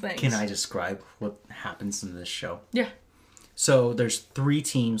different things. Can I describe what happens in this show? Yeah. So there's 3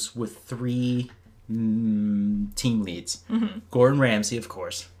 teams with 3 team leads. Gordon Ramsay, of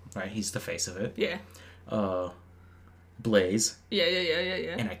course. Right? He's the face of it. Yeah. Blaze. Yeah.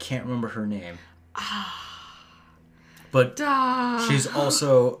 And I can't remember her name. But she's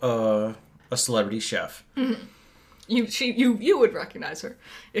also a celebrity chef. You would recognize her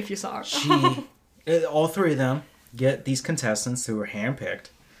if you saw her. All 3 of them get these contestants who are handpicked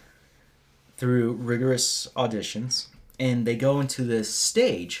through rigorous auditions, and they go into this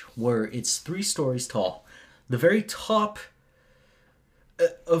stage where it's 3 stories tall. The very top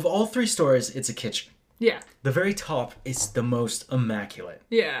of all 3 stories, it's a kitchen. Yeah. The very top is the most immaculate.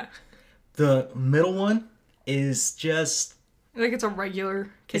 Yeah. The middle one is just... Like it's a regular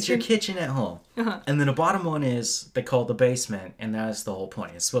kitchen. It's your kitchen at home. And then the bottom one is, they call the basement, and that's the whole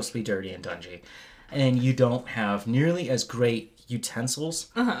point. It's supposed to be dirty and dungy. And you don't have nearly as great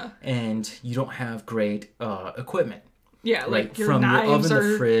utensils, and you don't have great equipment. Yeah, like your from knives your oven,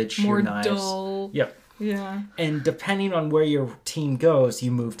 are the fridge, more your knives. dull. Yep. Yeah. And depending on where your team goes, you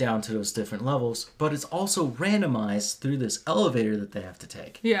move down to those different levels. But it's also randomized through this elevator that they have to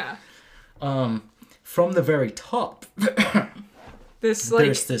take. Yeah. From the very top,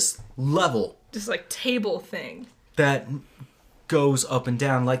 there's this level. This like table thing. That goes up and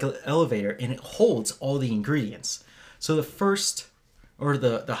down like an elevator, and it holds all the ingredients. So the first, or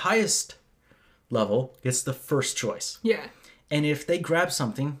the highest level gets the first choice. Yeah. And if they grab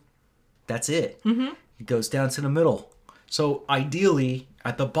something, that's it. It goes down to the middle. So ideally,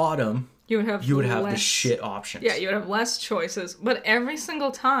 at the bottom, you would have the shit options. Yeah, you would have less choices. But every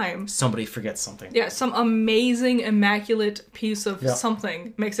single time... somebody forgets something. Yeah, some amazing, immaculate piece of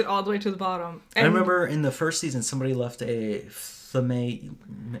something makes it all the way to the bottom. And I remember in the first season, somebody left a filet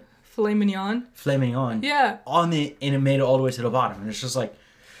mignon. Yeah. And it made it all the way to the bottom. And it's just like,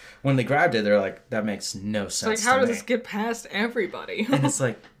 when they grabbed it, they're like, that makes no sense. It's like, how does this get past everybody? And it's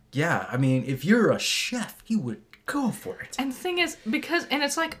like, yeah, I mean, if you're a chef, you would go for it. And the thing is, and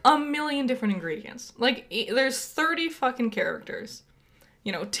it's like a million different ingredients. Like, there's 30 fucking characters.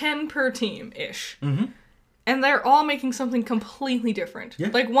 10 per team-ish. And they're all making something completely different. Yeah.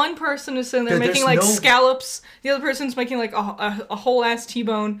 Like, one person is sitting there making, like, scallops. The other person's making, like, a whole-ass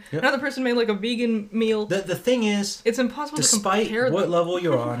T-bone. Yep. Another person made, like, a vegan meal. The thing is... it's impossible to compare them. Despite what level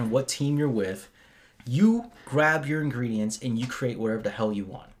you're on and what team you're with, you grab your ingredients and you create whatever the hell you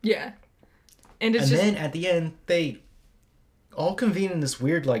want. Yeah. And then, at the end, they all convene in this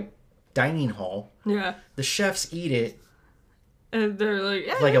weird, like, dining hall. Yeah. The chefs eat it. And they're like...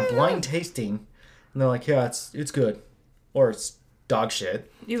 yeah, like a blind tasting. And they're like, yeah, it's good. Or it's dog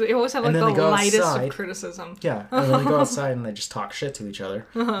shit. You always have, like, the lightest of criticism. Yeah. And then they go outside and they just talk shit to each other.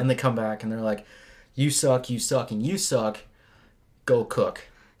 And they come back and they're like, you suck, and you suck. Go cook.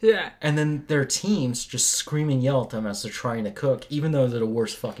 Yeah. And then their teams just scream and yell at them as they're trying to cook, even though they're the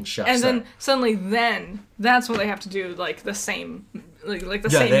worst fucking chefs. And then suddenly, that's what they have to do, like the same, like the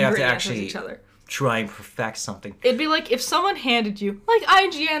same they have ingredients to actually as each other. Try and perfect something. It'd be like if someone handed you, like,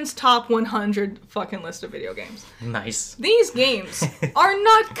 IGN's top 100 fucking list of video games. Nice. These games are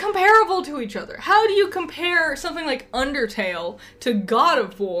not comparable to each other. How do you compare something like Undertale to God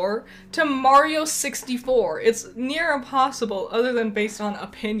of War to Mario 64? It's near impossible other than based on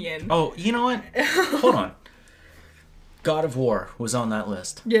opinion. Oh, you know what? Hold on. God of War was on that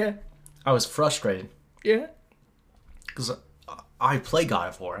list. Yeah. I was frustrated. Yeah? Because I play God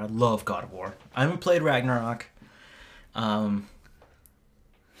of War. I love God of War. I haven't played Ragnarok. That's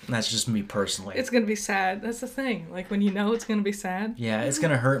just me personally. It's going to be sad. That's the thing. Like, when you know it's going to be sad. Yeah, it's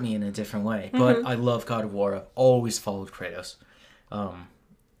going to hurt me in a different way. But I love God of War. I've always followed Kratos.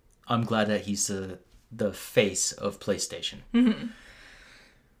 I'm glad that he's the face of PlayStation.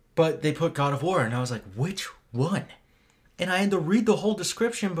 But they put God of War, and I was like, which one? And I had to read the whole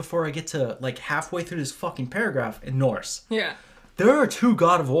description before I get to, like, halfway through this fucking paragraph in Norse. Yeah. There are 2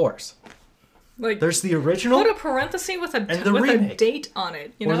 God of Wars. Like, there's the original. Put a parenthesis with a date on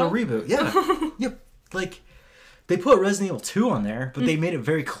it, you know? Or the reboot, yeah. Yep. Like, They put Resident Evil 2 on there, but they made it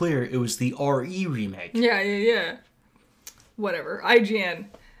very clear it was the RE remake. Yeah. Whatever. IGN.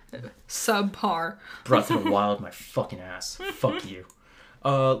 Subpar. Breath of the Wild, my fucking ass. Fuck you.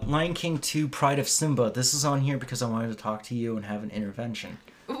 Lion King 2, Pride of Simba. This is on here because I wanted to talk to you and have an intervention.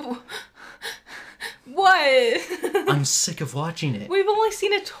 What? I'm sick of watching it. We've only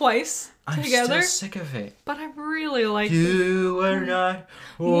seen it twice together. I'm still sick of it. But I really like it. You are not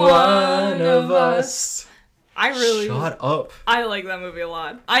one of us. Shut up. I like that movie a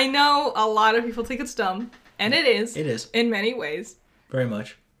lot. I know a lot of people think it's dumb, and it is. It is. In many ways. Very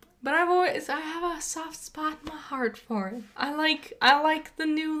much. But I have a soft spot in my heart for it. I like the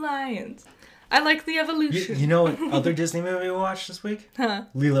new lions. I like the evolution. You know what other Disney movie we watched this week? Huh.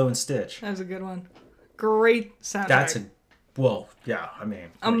 Lilo and Stitch. That was a good one. Great soundtrack. That's a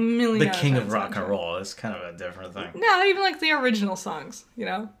a million. The king of rock and roll is kind of a different thing. No, even like the original songs, you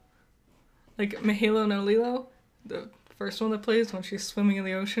know? Like Mahalo no Lilo, the first one that plays when she's swimming in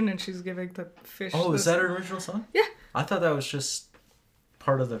the ocean and she's giving the fish. Oh, is that her original song? Yeah. I thought that was just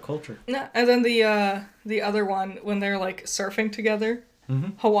part of the culture. No, and then the other one when they're like surfing together,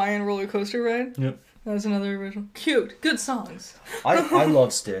 Hawaiian roller coaster ride. Yep. That was another original. Cute, good songs. I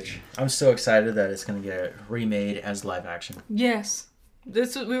love Stitch. I'm so excited that it's gonna get remade as live action. Yes,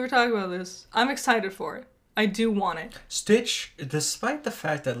 we were talking about this. I'm excited for it. I do want it. Stitch, despite the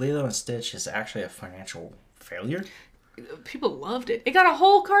fact that Lilo and Stitch is actually a financial failure, people loved it. It got a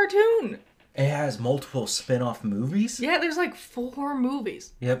whole cartoon. It has multiple spin-off movies. Yeah, there's like 4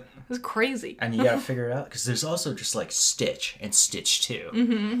 movies. Yep. It's crazy. And you gotta figure it out, because there's also just like Stitch and Stitch 2.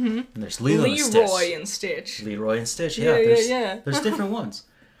 And there's Lilo and Stitch. Leroy and Stitch. Leroy and Stitch, Yeah. There's different ones.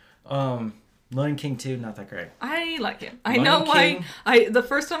 Lion King 2, not that great. I like it. I know why. The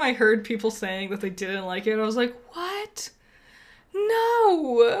first time I heard people saying that they didn't like it, I was like, what?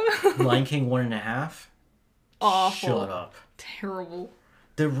 No. Lion King 1.5? Awful. Shut up. Terrible.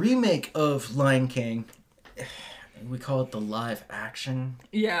 The remake of Lion King, we call it the live action.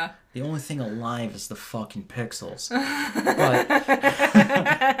 Yeah. The only thing alive is the fucking pixels.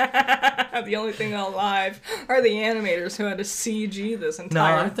 But the only thing alive are the animators who had to CG this entire thing.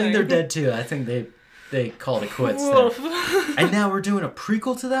 No, I think they're dead too. I think they called it quits there. And now we're doing a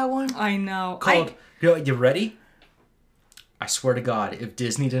prequel to that one? I know. Called, you ready? I swear to God, if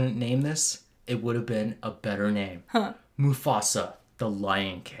Disney didn't name this, it would have been a better name. Huh. Mufasa. The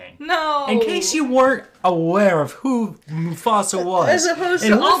Lion King. No. In case you weren't aware of who Mufasa was. As opposed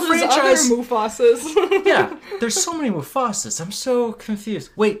to all those other Mufasas. Yeah, there's so many Mufasas. I'm so confused.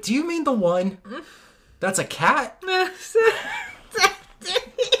 Wait, do you mean the one that's a cat?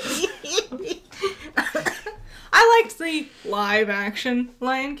 I liked the live action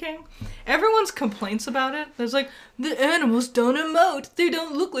Lion King. Everyone's complaints about it. There's like, the animals don't emote. They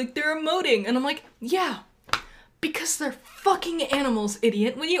don't look like they're emoting. And I'm like, yeah. Because they're fucking animals,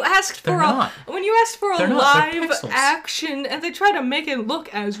 idiot. When you asked for a live action and they try to make it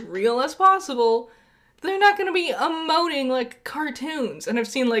look as real as possible, they're not going to be emoting like cartoons. And I've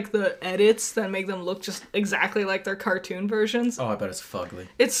seen like the edits that make them look just exactly like their cartoon versions. Oh, I bet it's fugly.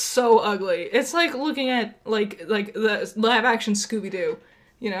 It's so ugly. It's like looking at like the live action Scooby-Doo,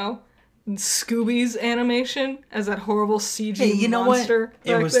 you know? Scooby's animation as that horrible CG monster.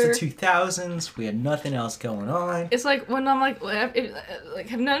 What? It was the 2000s. We had nothing else going on. It's like when I'm like,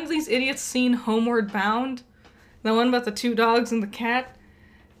 have none of these idiots seen Homeward Bound? The one about the 2 dogs and the cat?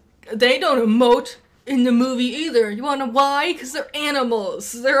 They don't emote in the movie either. You wanna know why? Because they're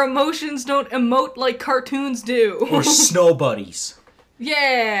animals. Their emotions don't emote like cartoons do. Or snow buddies.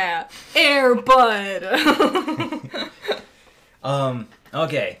 Yeah, Air Bud.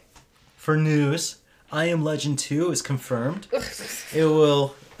 Okay. For news, I Am Legend 2 is confirmed. It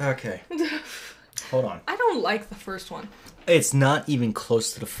will... Okay. Hold on. I don't like the first one. It's not even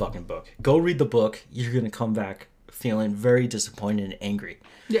close to the fucking book. Go read the book. You're going to come back feeling very disappointed and angry.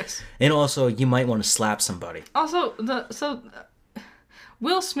 Yes. And also, you might want to slap somebody. Also,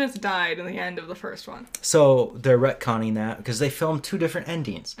 Will Smith died in the end of the first one. So they're retconning that because they filmed 2 different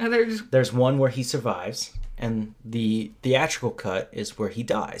endings. And There's one where he survives, and the theatrical cut is where he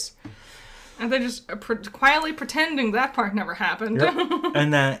dies. And they're just quietly pretending that part never happened. Yep.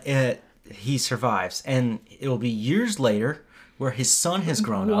 And that he survives. And it will be years later where his son has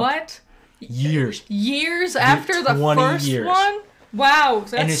grown up. What? Years. Years after the first one? Wow.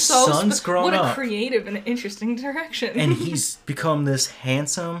 That's and his so son's grown up. What a creative and interesting direction. And he's become this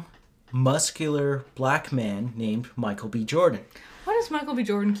handsome, muscular black man named Michael B. Jordan. Why does Michael B.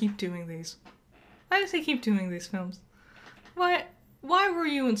 Jordan keep doing these? Why does he keep doing these films? Why were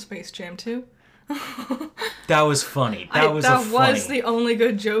you in Space Jam 2? That was funny. That was the only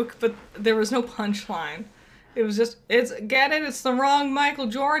good joke, but there was no punchline. It was just, it's the wrong Michael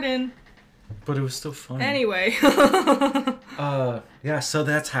Jordan. But it was still funny. Anyway. Yeah, so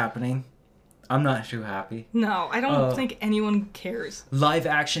that's happening. I'm not too happy. No, I don't think anyone cares. Live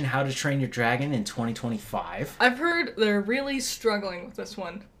action How to Train Your Dragon in 2025. I've heard they're really struggling with this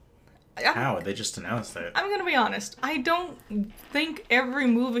one. How? They just announced it. I'm gonna be honest. I don't think every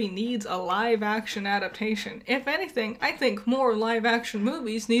movie needs a live action adaptation. If anything, I think more live action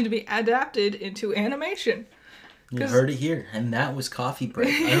movies need to be adapted into animation. You heard it here, and that was Coffee Break.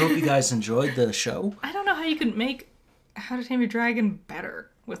 I hope you guys enjoyed the show. I don't know how you can make How to Tame Your Dragon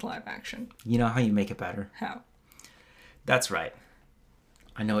better with live action. You know how you make it better? How? That's right.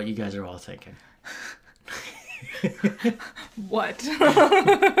 I know what you guys are all thinking. What?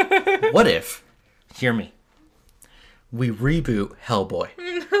 What if, hear me, we reboot Hellboy?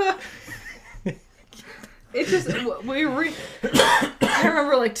 It just, I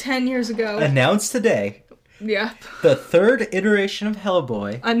remember like 10 years ago. Announced today. Yeah. The third iteration of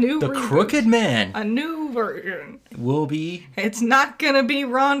Hellboy. A new The reboot. Crooked Man. A new version. Will be. It's not gonna be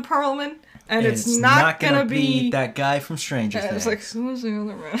Ron Perlman, and it's not gonna be that guy from Stranger Things. It's like, who was the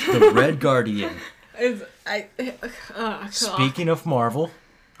other man? The Red Guardian. Speaking of Marvel,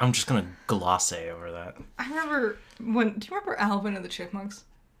 I'm just gonna gloss over that. I remember do you remember Alvin and the Chipmunks?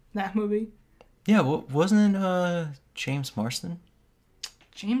 That movie? Yeah, wasn't it James Marsden?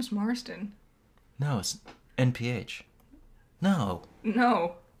 James Marsden? No, it's NPH. No.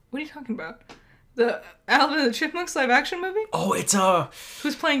 No. What are you talking about? The Alvin and the Chipmunks live action movie? Oh, it's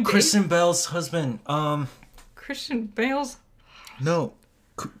who's playing Dave? Kristen Bell's husband. Christian Bale's? No.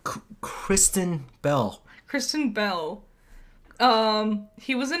 Kristen Bell. Kristen Bell.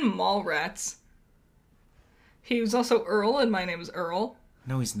 He was in Mallrats. He was also Earl, and My Name is Earl.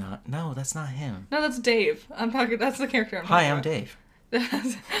 No, he's not. No, that's not him. No, that's Dave. That's the character I'm talking Hi, about. I'm Dave.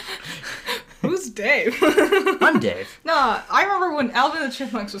 Who's Dave? I'm Dave. Nah, I remember when Alvin and the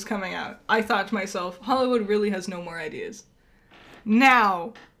Chipmunks was coming out, I thought to myself, Hollywood really has no more ideas.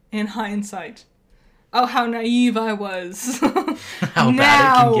 Now, in hindsight, oh, how naive I was. How now,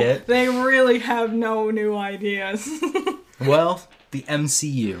 bad it can get. They really have no new ideas. Well, the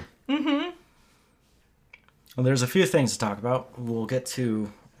MCU. Mm-hmm. Well, there's a few things to talk about. We'll get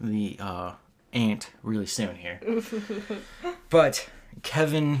to the ant really soon here. But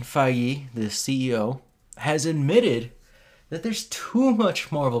Kevin Feige, the CEO, has admitted that there's too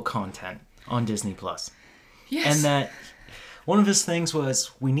much Marvel content on Disney Plus. Yes. And that one of his things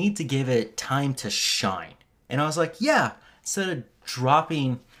was, we need to give it time to shine. And I was like, yeah, instead of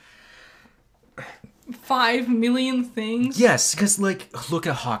dropping 5 million things? Yes, because, like, look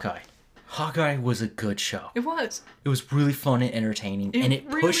at Hawkeye. Hawkeye was a good show. It was. It was really fun and entertaining. And it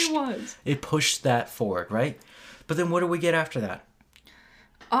pushed, really was. It pushed that forward, right? But then what do we get after that?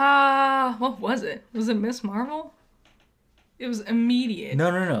 What was it? Was it Miss Marvel? It was immediate.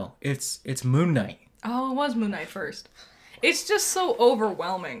 No. It's Moon Knight. Oh, it was Moon Knight first. It's just so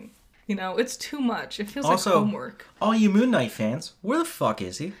overwhelming. You know, it's too much. It feels like homework. All you Moon Knight fans, where the fuck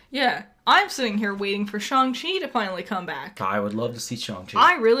is he? Yeah, I'm sitting here waiting for Shang-Chi to finally come back. I would love to see Shang-Chi.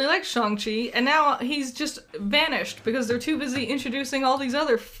 I really like Shang-Chi, and now he's just vanished because they're too busy introducing all these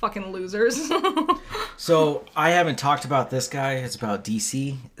other fucking losers. So, I haven't talked about this guy. It's about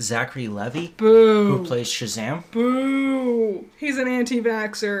DC. Zachary Levi. Boo. Who plays Shazam. Boo. He's an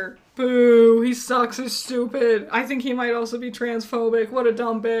anti-vaxxer. Boo. He sucks. He's stupid. I think he might also be transphobic. What a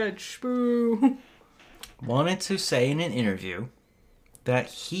dumb bitch. Boo. Wanted to say in an interview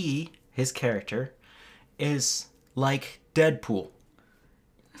that his character, is like Deadpool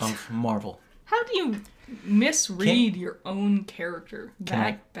of Marvel. How do you misread your own character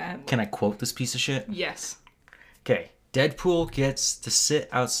badly? Can I quote this piece of shit? Yes. Okay. Deadpool gets to sit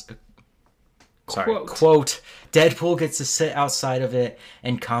outside. Quote. Quote. Deadpool gets to sit outside of it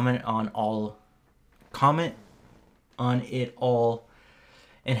and comment on it all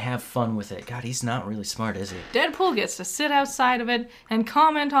and have fun with it. God, he's not really smart, is he? Deadpool gets to sit outside of it and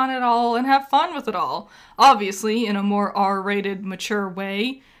comment on it all and have fun with it all. Obviously, in a more R-rated, mature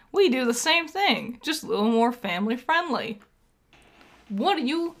way, we do the same thing, just a little more family-friendly. What are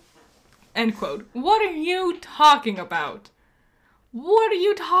you... End quote. What are you talking about? What are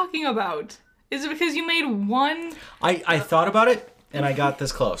you talking about? Is it because you made one... I thought about it, and I got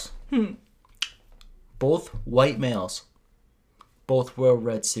this close. Both white males. Both wear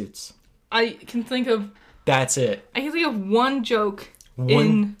red suits. I can think of... That's it. I can think of one joke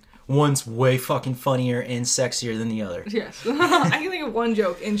One's way fucking funnier and sexier than the other. Yes. I can think of one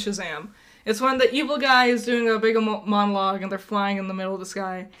joke in Shazam. It's when the evil guy is doing a big monologue and they're flying in the middle of the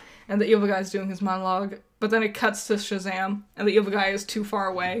sky, and the evil guy's doing his monologue, but then it cuts to Shazam, and the evil guy is too far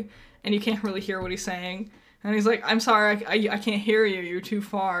away, and you can't really hear what he's saying. And he's like, I'm sorry, I can't hear you. You're too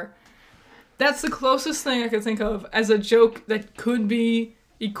far. That's the closest thing I could think of as a joke that could be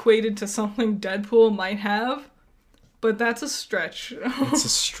equated to something Deadpool might have. But that's a stretch. It's a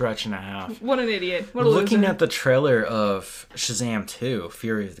stretch and a half. What an idiot. What a Looking loser. at the trailer of Shazam 2,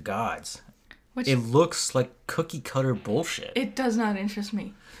 Fury of the Gods, it looks like cookie cutter bullshit. It does not interest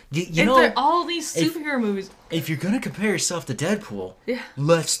me. You know, all these superhero movies. If you're going to compare yourself to Deadpool, Yeah.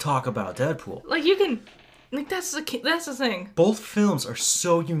 let's talk about Deadpool. Like, you can... Like, that's the thing. Both films are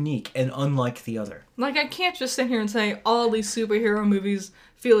so unique and unlike the other. Like, I can't just sit here and say all these superhero movies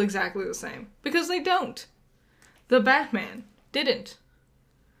feel exactly the same. Because they don't. The Batman didn't.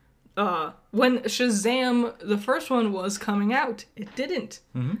 When Shazam, the first one, was coming out, it didn't.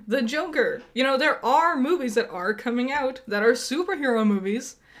 Mm-hmm. The Joker. You know, there are movies that are coming out that are superhero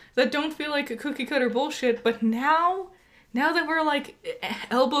movies that don't feel like cookie cutter bullshit, but now that we're like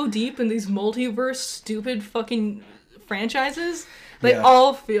elbow deep in these multiverse stupid fucking franchises, they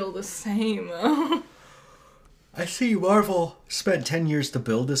all feel the same. I see Marvel spent 10 years to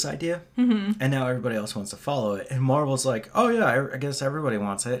build this idea, and now everybody else wants to follow it. And Marvel's like, oh yeah, I guess everybody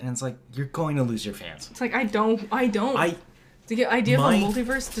wants it. And it's like, you're going to lose your fans. It's like, I don't. The idea of a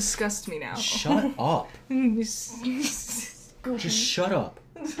multiverse disgusts me now. Shut up. Just shut up.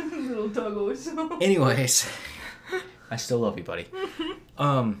 Little doggos. Anyways, I still love you, buddy.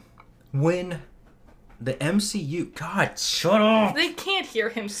 When the MCU... God, shut up! They can't hear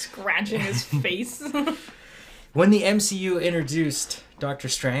him scratching his face. When the MCU introduced Doctor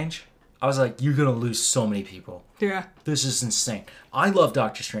Strange, I was like, you're gonna lose so many people. Yeah. This is insane. I love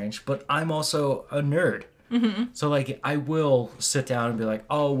Doctor Strange, but I'm also a nerd. Mm-hmm. So, like, I will sit down and be like,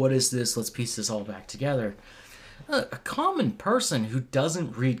 oh, what is this? Let's piece this all back together. A common person who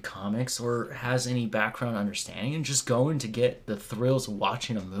doesn't read comics or has any background understanding and just going to get the thrills of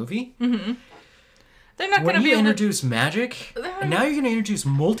watching a movie... Mm-hmm. They're not going to be able to introduce magic, and now you're going to introduce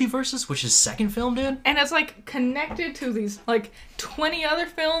multiverses, which is second film, dude. And it's like connected to these like 20 other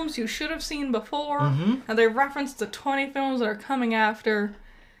films you should have seen before, and they reference the 20 films that are coming after.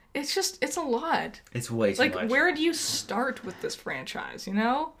 It's a lot. It's way too much. Like, where do you start with this franchise? You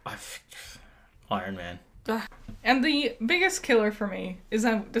know, Iron Man. And the biggest killer for me is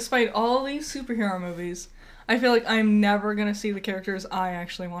that despite all these superhero movies, I feel like I'm never going to see the characters I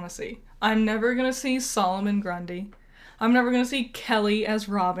actually want to see. I'm never going to see Solomon Grundy. I'm never going to see Kelly as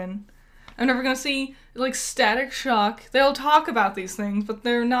Robin. I'm never going to see, like, Static Shock. They'll talk about these things, but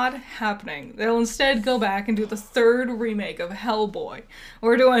they're not happening. They'll instead go back and do the third remake of Hellboy.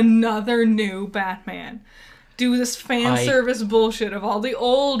 Or do another new Batman. Do this fan service bullshit of all the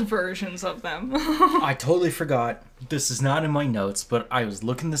old versions of them. I totally forgot. This is not in my notes, but I was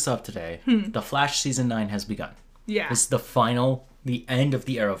looking this up today. The Flash Season 9 has begun. Yeah. It's the end of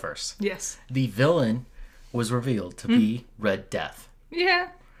the Arrowverse. Yes. The villain was revealed to be Red Death. Yeah.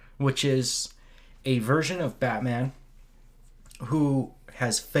 Which is a version of Batman who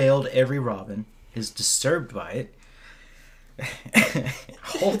has failed every Robin, is disturbed by it,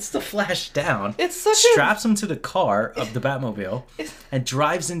 holds the Flash down, straps him to the car of the Batmobile, and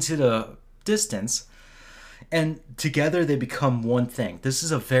drives into the distance, and together they become one thing. This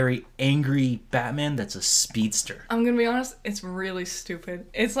is a very angry Batman that's a speedster. I'm gonna be honest, it's really stupid.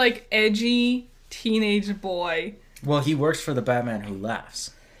 It's like edgy teenage boy. Well, he works for the Batman who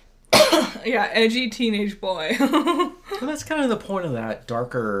laughs. Yeah, edgy teenage boy. Well, that's kind of the point of that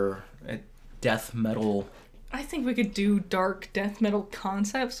darker death metal. I think we could do dark death metal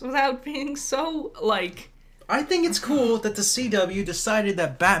concepts without being so, like... I think it's cool that the CW decided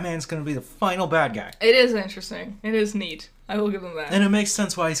that Batman's going to be the final bad guy. It is interesting. It is neat. I will give them that. And it makes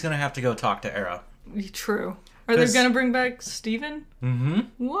sense why he's going to have to go talk to Arrow. True. Are they going to bring back Steven?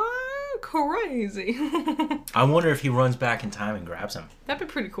 Mm-hmm. What? Crazy. I wonder if he runs back in time and grabs him. That'd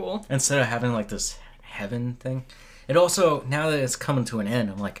be pretty cool. Instead of having, like, this heaven thing. It also, now that it's coming to an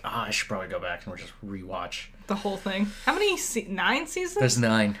end, I'm like, I should probably go back and just rewatch the whole thing. How many? 9 seasons? There's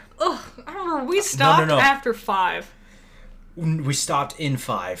 9. Ugh, I remember we stopped after 5. We stopped in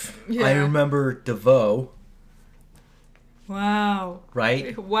 5. Yeah. I remember DeVoe. Wow.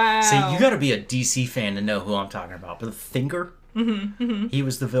 Right? Wow. See, you gotta be a DC fan to know who I'm talking about. But the Thinker, he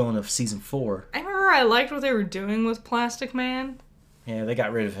was the villain of season 4. I remember I liked what they were doing with Plastic Man. Yeah, they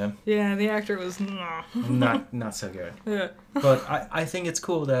got rid of him. Yeah, the actor was not so good. Yeah. But I think it's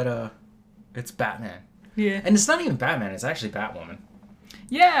cool that it's Batman. Yeah. And it's not even Batman, it's actually Batwoman.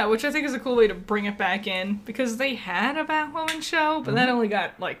 Yeah, which I think is a cool way to bring it back in, because they had a Batwoman show, but that only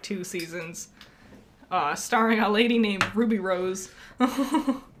got like 2 seasons. Starring a lady named Ruby Rose.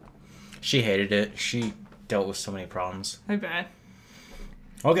 She hated it. She dealt with so many problems. I bet.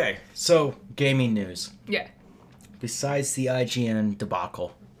 Okay, so gaming news. Yeah. Besides the IGN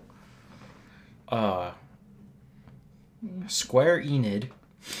debacle, Square Enix.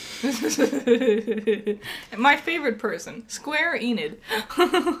 My favorite person, Square Enix.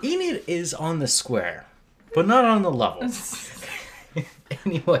 Enid is on the square, but not on the level.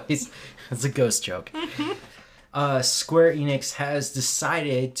 Anyways, it's a ghost joke. Square Enix has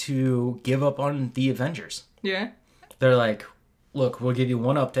decided to give up on the Avengers. Yeah. They're like, look, we'll give you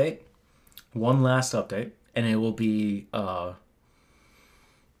one update, one last update, and it will be hold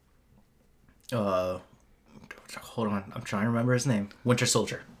on, I'm trying to remember his name. Winter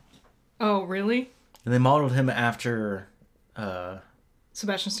Soldier. Oh, really? And they modeled him after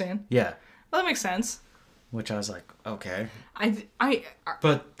Sebastian Stan? yeah. Well, that makes sense. Which I was like, okay. I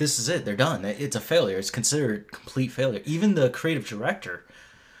But this is it. They're done. It's a failure. It's considered a complete failure. Even the creative director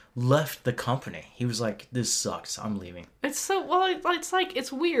left the company. He was like, this sucks. I'm leaving. It's so, well, it's like,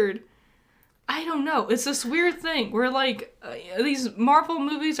 it's weird. I don't know. It's this weird thing where, like, these Marvel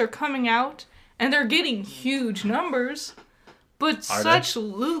movies are coming out, and they're getting huge numbers, but such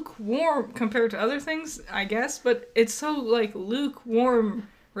lukewarm compared to other things, I guess, but it's so, like, lukewarm,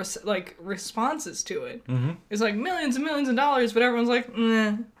 responses to it. Mm-hmm. It's like millions and millions of dollars, but everyone's like,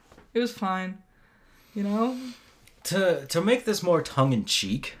 nah, it was fine. You know? To make this more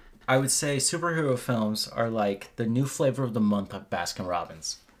tongue-in-cheek, I would say superhero films are like the new flavor of the month of Baskin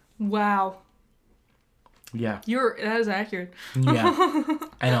Robbins. Wow. Yeah. That is accurate. Yeah.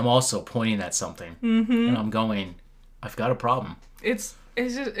 And I'm also pointing at something. Mm-hmm. And I'm going, I've got a problem. It's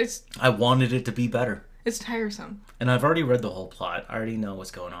I wanted it to be better. It's tiresome. And I've already read the whole plot. I already know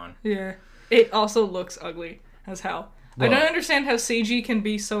what's going on. Yeah. It also looks ugly as hell. Well, I don't understand how CG can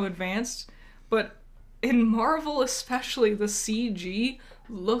be so advanced, but in Marvel especially, the CG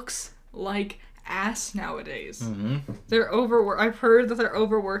looks like ass nowadays. Mm-hmm. I've heard that they're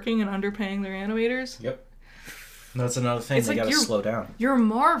overworking and underpaying their animators. Yep. That's another thing. They gotta slow down. You're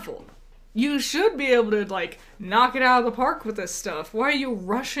Marvel. You should be able to, like, knock it out of the park with this stuff. Why are you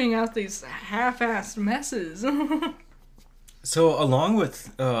rushing out these half-assed messes? So, along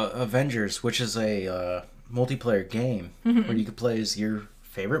with Avengers, which is a multiplayer game where you can play as your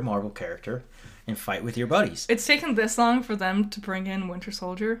favorite Marvel character and fight with your buddies. It's taken this long for them to bring in Winter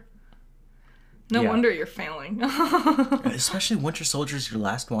Soldier. No wonder you're failing. Especially Winter Soldier's your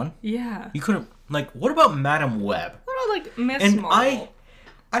last one. Yeah. You couldn't, like, what about Madam Web? What about, like, Miss Marvel?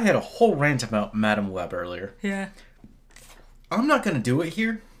 I had a whole rant about Madam Web earlier. Yeah. I'm not going to do it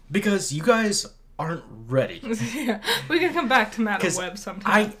here because you guys aren't ready. Yeah. We can come back to Madam Web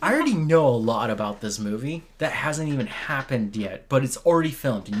sometime. I already know a lot about this movie that hasn't even happened yet, but it's already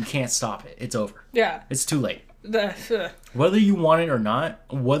filmed and you can't stop it. It's over. Yeah. It's too late. Whether you want it or not,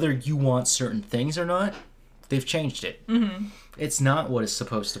 whether you want certain things or not, they've changed it. Mm-hmm. It's not what it's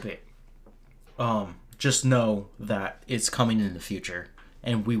supposed to be. Just know that it's coming in the future.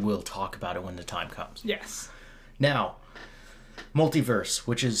 And we will talk about it when the time comes. Yes. Now, Multiverses,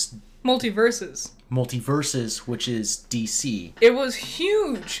 which is DC. It was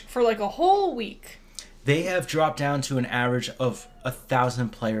huge for like a whole week. They have dropped down to an average of 1,000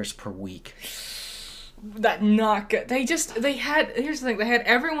 players per week. That not good. Here's the thing, they had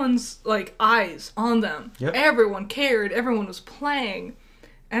everyone's like eyes on them. Yep. Everyone cared, everyone was playing.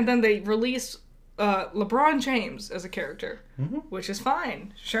 And then they released LeBron James as a character, which is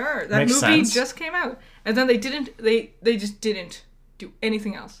fine. Sure, that Makes movie sense. just came out, and then they just didn't do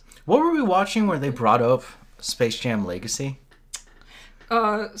anything else. What were we watching where they brought up Space Jam Legacy?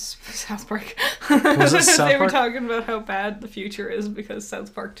 South Park. Was it South They were Park? talking about how bad the future is because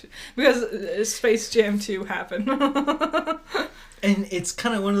Space Jam 2 happened. And it's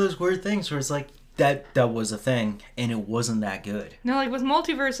kind of one of those weird things where it's like that was a thing and it wasn't that good. No, like with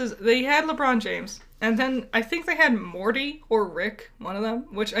Multiverses, they had LeBron James, and then I think they had Morty or Rick, one of them,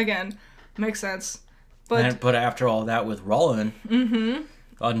 which again makes sense. But after all that with Rollin,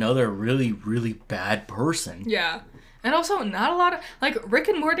 another really, really bad person. Yeah. And also, not a lot of... Like, Rick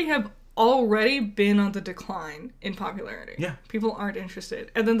and Morty have already been on the decline in popularity. Yeah. People aren't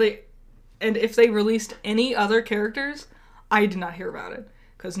interested. And then and if they released any other characters, I did not hear about it.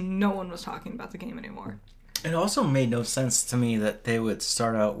 Because no one was talking about the game anymore. It also made no sense to me that they would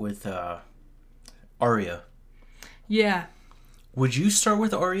start out with Arya. Yeah. Would you start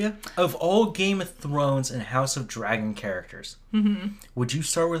with Arya? Of all Game of Thrones and House of Dragon characters, would you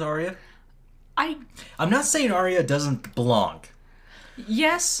start with Arya? I'm not saying Arya doesn't belong.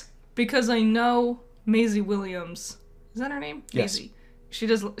 Yes, because I know Maisie Williams. Is that her name? Yes. Maisie.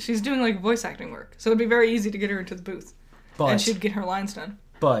 She's doing like voice acting work, so it'd be very easy to get her into the booth. And she'd get her lines done.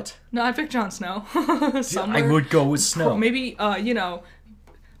 But No, I picked Jon Snow. I would go with Snow. Maybe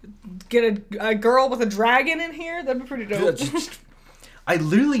get a girl with a dragon in here. That'd be pretty dope. I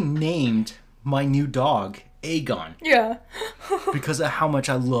literally named my new dog Aegon. Yeah. Because of how much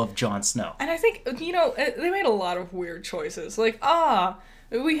I love Jon Snow. And I think, they made a lot of weird choices. Like,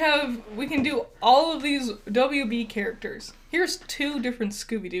 we can do all of these WB characters. Here's 2 different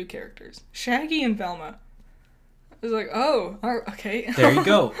Scooby-Doo characters. Shaggy and Velma. I was like, oh, okay. There you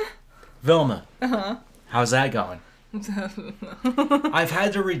go. Velma. Uh-huh. How's that going? I've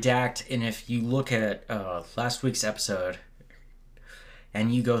had to redact, and if you look at last week's episode,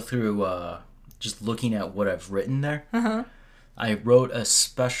 and you go through just looking at what I've written there, I wrote a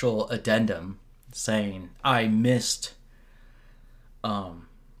special addendum saying I missed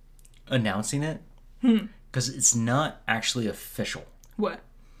announcing it because it's not actually official. What?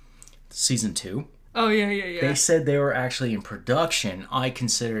 Season 2. Oh, yeah. They said they were actually in production. I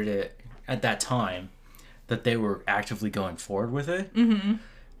considered it, at that time, that they were actively going forward with it. Mm-hmm.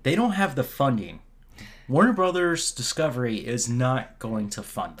 They don't have the funding. Warner Brothers Discovery is not going to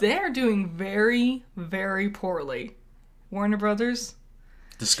fund them. They're doing very, very poorly. Warner Brothers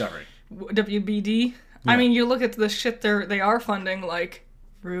Discovery. WBD. Yeah. I mean, you look at the shit they are funding, like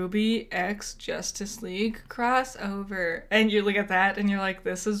Ruby X Justice League crossover, and you look at that and you're like,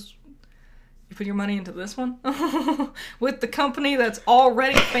 you put your money into this one? With the company that's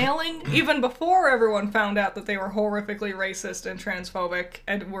already failing, even before everyone found out that they were horrifically racist and transphobic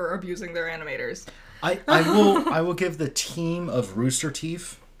and were abusing their animators. I will give the team of Rooster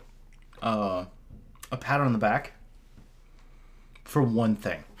Teeth a pat on the back for one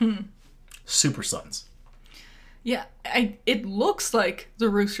thing. Super Sons. Yeah, it looks like the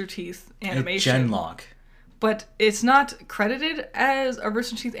Rooster Teeth animation. Genlock. But it's not credited as a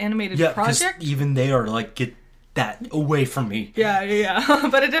Rooster Teeth animated project. Even they are like, get that away from me. Yeah.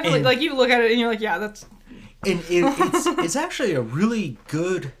 But it definitely, you look at it and you're like, yeah, that's... And it's actually a really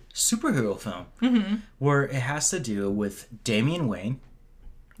good superhero film where it has to do with Damian Wayne.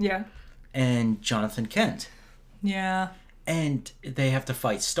 Yeah. And Jonathan Kent. Yeah. And they have to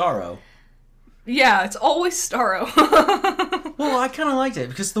fight Starro. Yeah, it's always Starro. Well, I kind of liked it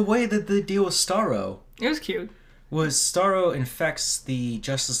because the way that they deal with Starro... It was cute. Was Starro infects the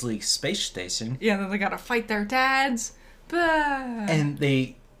Justice League space station. Yeah, then they gotta fight their dads. Bah. And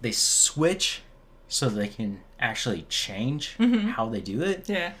they switch so they can actually change how they do it.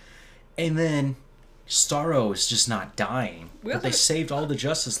 Yeah. And then Starro is just not dying. But they saved all the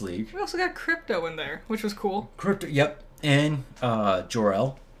Justice League. We also got Crypto in there, which was cool. Crypto, yep. And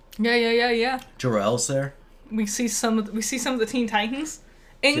Jor-El. Yeah. Jor-El's there. We see some of the Teen Titans.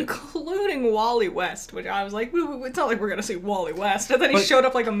 Including Wally West, which I was like, it's not like we're gonna see Wally West. And then he showed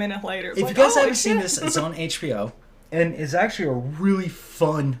up like a minute later. If you guys haven't seen this, it's on HBO. And it's actually a really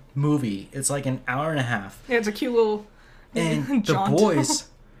fun movie. It's like an hour and a half. Yeah, it's a cute little And jaunt. The boys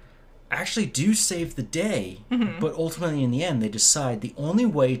actually do save the day, but ultimately in the end they decide the only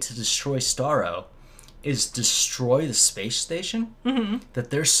way to destroy Starro is destroy the space station that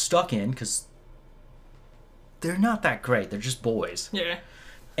they're stuck in, because they're not that great. They're just boys. Yeah.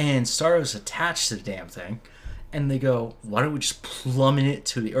 And Starro's attached to the damn thing. And they go, why don't we just plummet it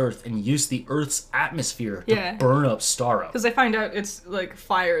to the Earth and use the Earth's atmosphere to burn up Starro? Because they find out it's like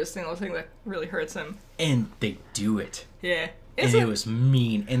fire is the only thing that really hurts him. And they do it. Yeah. It was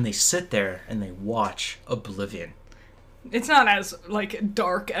mean. And they sit there and they watch Oblivion. It's not as like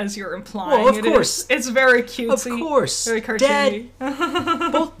dark as you're implying. Well, of course. It's very cutesy. Of course. Very cartoony.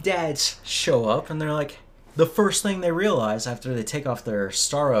 Both dads show up and they're like, the first thing they realize after they take off their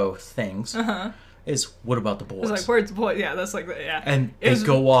Starro things is, what about the boys? It's like, where's the boy? Yeah, that's like, yeah. And they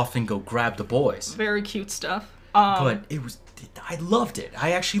go off and go grab the boys. Very cute stuff. But I loved it.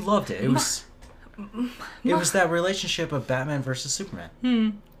 I actually loved it. It was that relationship of Batman versus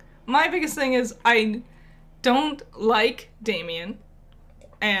Superman. My biggest thing is I don't like Damian,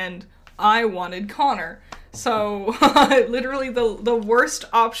 and I wanted Connor. So literally the worst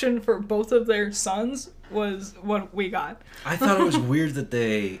option for both of their sons was what we got. I thought it was weird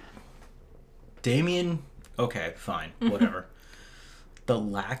that Damian, okay, fine, whatever. The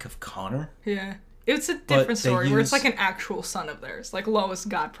lack of Connor. Yeah. It's a different story where it's like an actual son of theirs. Like Lois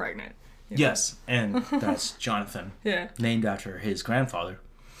got pregnant. Yes, and that's Jonathan. Yeah. Named after his grandfather.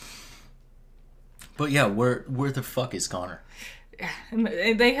 But yeah, where the fuck is Connor? And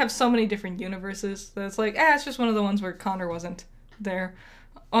they have so many different universes that it's like, it's just one of the ones where Connor wasn't there.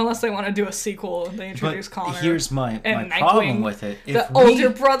 Unless they want to do a sequel and they introduce Connor. Here's my problem with it. Older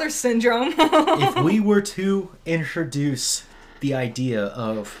brother syndrome. If we were to introduce the idea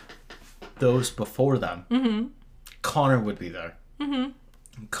of those before them, Connor would be there.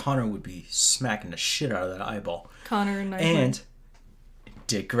 Connor would be smacking the shit out of that eyeball. Connor and Nightwing. And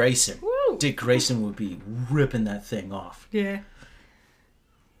Dick Grayson. Woo! Dick Grayson would be ripping that thing off. Yeah.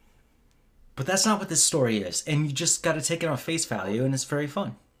 But that's not what this story is. And you just got to take it on face value, and it's very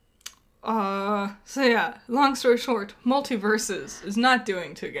fun. So yeah, long story short, Multiverses is not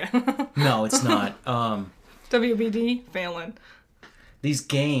doing too good. No, it's not. WBD, failing. These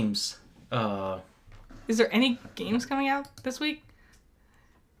games... Is there any games coming out this week?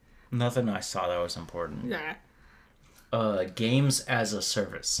 Nothing I saw that was important. Yeah. Games as a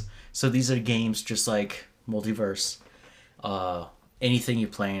service. So these are games just like Multiverse. Anything you're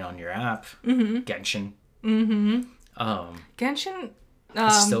playing on your app. Mm-hmm. Genshin. Mm-hmm. Genshin...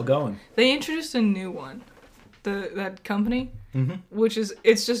 it's still going. They introduced a new one. That company. Mm-hmm. Which is...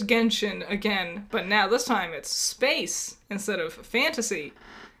 It's just Genshin again. But now this time it's space instead of fantasy.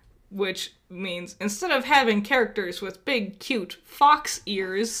 Which means instead of having characters with big, cute fox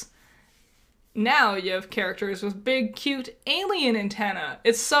ears, now you have characters with big, cute alien antenna.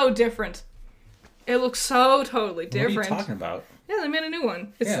 It's so different. It looks so totally different. What are you talking about? Yeah, they made a new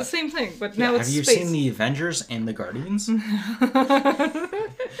one. It's the same thing, but now it's space. Have you seen the Avengers and the Guardians?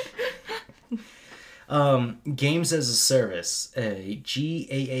 Games as a service.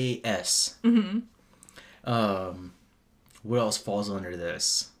 GAAS. Mm-hmm. What else falls under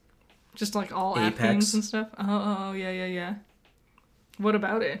this? Just like all app games and stuff? Oh, yeah. What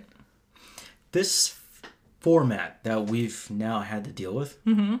about it? This format that we've now had to deal with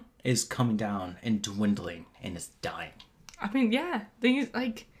is coming down and dwindling, and it's dying. I mean, yeah.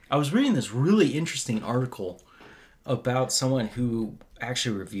 I was reading this really interesting article about someone who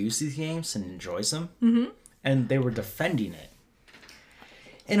actually reviews these games and enjoys them, and they were defending it.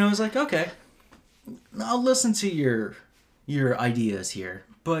 And I was like, okay, I'll listen to your ideas here,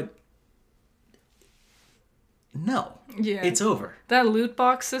 but no. Yeah. It's over. That loot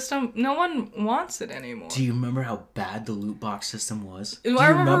box system, no one wants it anymore. Do you remember how bad the loot box system was? Do you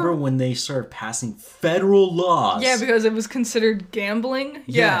remember when they started passing federal laws? Yeah, because it was considered gambling.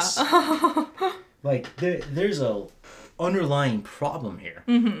 Yes. Yeah. Like, there's a underlying problem here.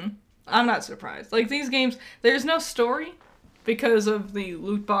 Mm-hmm. I'm not surprised. Like, these games, there's no story because of the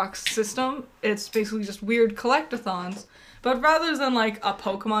loot box system. It's basically just weird collectathons. But rather than, like, a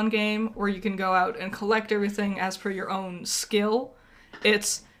Pokemon game where you can go out and collect everything as per your own skill,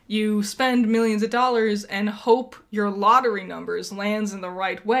 it's you spend millions of dollars and hope your lottery numbers lands in the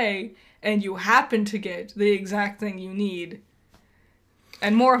right way, and you happen to get the exact thing you need.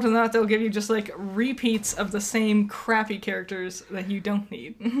 And more often than not, they'll give you just, like, repeats of the same crappy characters that you don't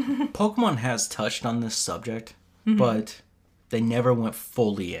need. Pokemon has touched on this subject, but they never went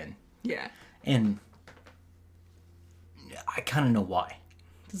fully in. Yeah. And I kind of know why.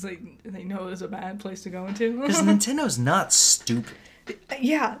 Because they know it's a bad place to go into. Because Nintendo's not stupid.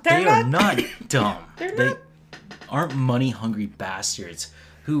 Yeah, they are not dumb. They aren't money-hungry bastards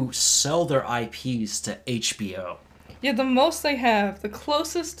who sell their IPs to HBO. Yeah, the most they have, the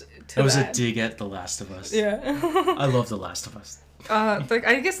closest to that. It was a dig at The Last of Us. Yeah. I love The Last of Us.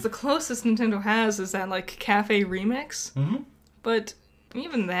 I guess the closest Nintendo has is that, like, Cafe Remix. Mm-hmm. But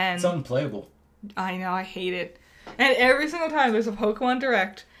even then... It's unplayable. I know, I hate it. And every single time there's a Pokemon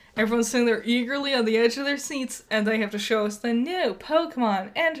Direct, everyone's sitting there eagerly on the edge of their seats, and they have to show us the new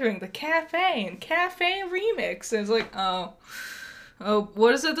Pokemon entering the cafe and Cafe Remix. And it's like, oh,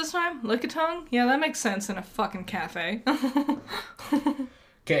 what is it this time? Lickitung? Yeah, that makes sense in a fucking cafe.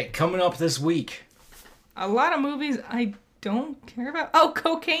 Okay, coming up this week. A lot of movies I don't care about. Oh,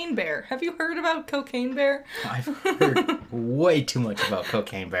 Cocaine Bear. Have you heard about Cocaine Bear? I've heard way too much about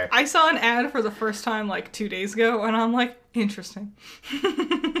Cocaine Bear. I saw an ad for the first time like 2 days ago, and I'm like, interesting.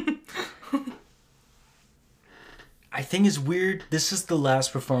 I think it's weird. This is the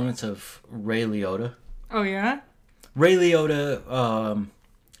last performance of Ray Liotta. Oh, yeah? Ray Liotta,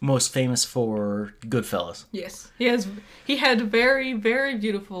 most famous for Goodfellas. Yes. He had very, very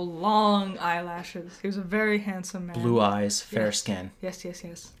beautiful long eyelashes. He was a very handsome man. Blue eyes, fair skin. Yes.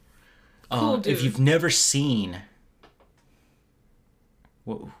 Cool dude. If you've never seen...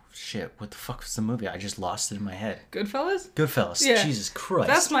 Whoa, shit, what the fuck was the movie? I just lost it in my head. Goodfellas. Yeah. Jesus Christ.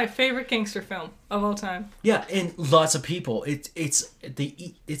 That's my favorite gangster film of all time. Yeah, and lots of people. It's a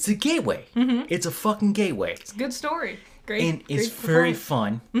gateway. Mm-hmm. It's a fucking gateway. It's a good story. Great. And it's very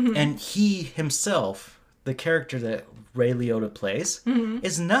fun. Mm-hmm. And he himself, the character that Ray Liotta plays,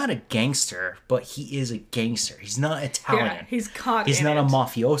 is not a gangster, but he is a gangster. He's not Italian. Yeah, he's caught He's not a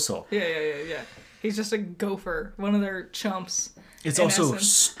mafioso. Yeah. He's just a gopher, one of their chumps. It's also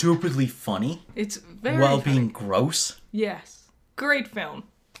stupidly funny. It's very while funny. Being gross. Yes. Great film.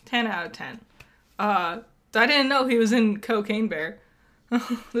 10 out of 10. I didn't know he was in Cocaine Bear.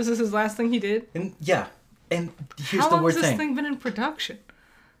 This is his last thing he did? And yeah. And here's How the long weird has this thing. thing been in production?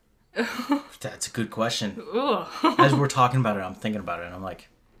 That's a good question. Ugh. As we're talking about it, I'm thinking about it, and I'm like,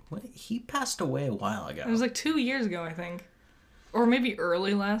 what? He passed away a while ago. It was like 2 years ago, I think. Or maybe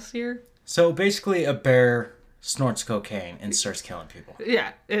early last year. So basically, a bear snorts cocaine and starts killing people.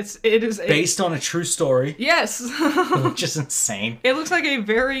 Yeah, it is Based on a true story. Yes. Which is insane. It looks like a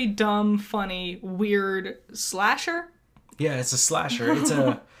very dumb, funny, weird slasher. Yeah, it's a slasher.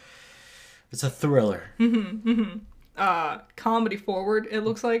 It's a thriller. Comedy forward, it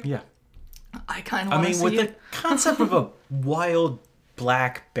looks like. Yeah. I kind of want to see with it. the concept of a wild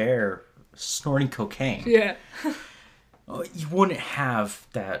black bear snorting cocaine, Yeah. you wouldn't have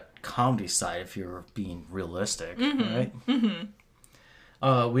that comedy side if you're being realistic, right?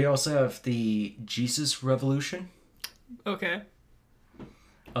 We also have the Jesus Revolution. Okay.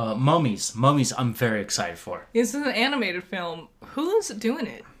 Mummies, I'm very excited for. This is an animated film. Who's doing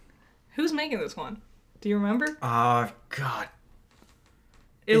it? Who's making this one? Do you remember? God.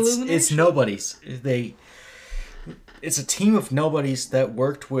 Illumination? It's nobodies. It's a team of nobodies that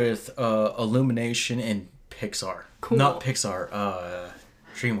worked with Illumination and Pixar. Cool. Not Pixar,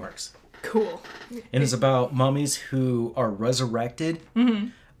 DreamWorks. Cool. And it's about mummies who are resurrected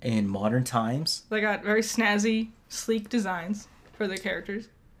in modern times. They got very snazzy, sleek designs for their characters.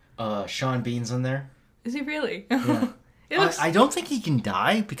 Sean Bean's in there. Is he really? Yeah. It looks... I don't think he can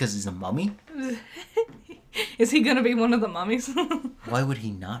die because he's a mummy. Is he gonna be one of the mummies? Why would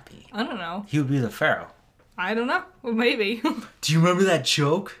he not be? I don't know. He would be the pharaoh. I don't know. Well, maybe. Do you remember that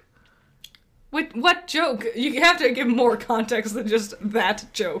joke? What joke? You have to give more context than just that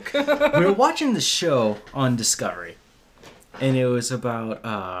joke. We were watching the show on Discovery, and it was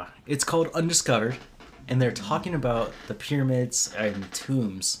about, it's called Undiscovered, and they're talking about the pyramids and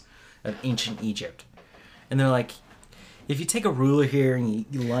tombs of ancient Egypt. And they're like, if you take a ruler here and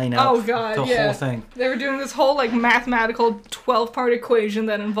you line up the whole thing. They were doing this whole like mathematical 12-part equation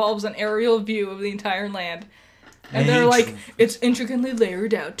that involves an aerial view of the entire land. And they're like, it's intricately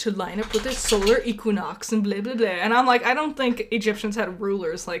layered out to line up with the solar equinox and blah, blah, blah. And I'm like, I don't think Egyptians had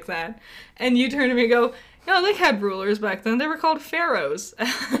rulers like that. And you turn to me and go, no, they had rulers back then. They were called pharaohs.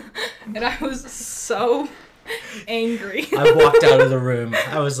 And I was so angry. I walked out of the room.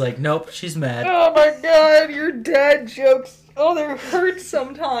 I was like, nope, she's mad. Oh my god, your dad jokes. Oh, they hurt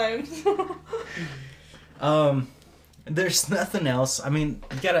sometimes. There's nothing else. I mean,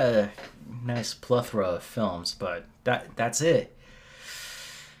 you got a nice plethora of films, but that's it.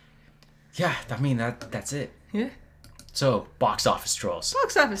 Yeah, I mean that's it. Yeah. So, box office trolls.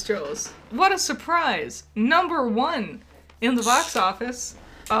 Box office trolls. What a surprise. Number 1 in the box office,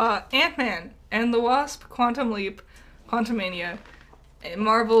 Ant-Man and the Wasp, Quantum Leap, Quantumania,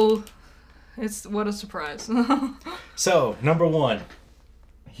 Marvel. What a surprise. So, number 1.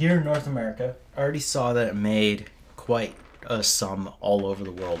 Here in North America, I already saw that it made quite a sum all over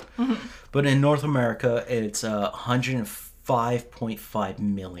the world. But in North America, it's 105.5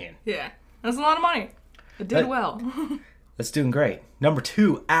 million. Yeah, that's a lot of money. It did well. That's doing great. Number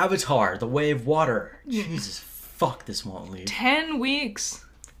 2, Avatar, The Way of Water. Jesus, fuck, this won't leave. 10 weeks.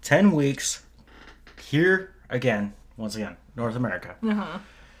 10 weeks. Here, once again, North America.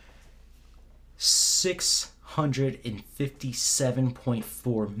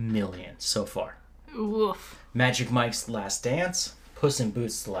 657.4 million so far. Oof. Magic Mike's Last Dance, Puss in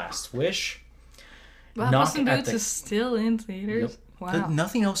Boots' The Last Wish. Wow, Puss in Boots is still in theaters. Yep. Wow. But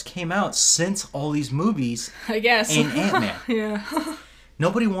nothing else came out since all these movies. I guess. And Ant-Man. Yeah.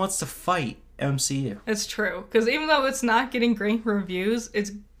 Nobody wants to fight MCU. It's true. Because even though it's not getting great reviews,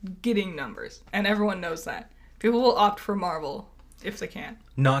 it's getting numbers. And everyone knows that. People will opt for Marvel if they can.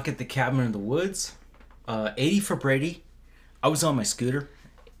 Knock at the Cabin in the Woods. 80 for Brady. I was on my scooter.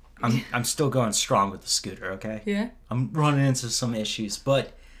 I'm still going strong with the scooter, okay? Yeah. I'm running into some issues,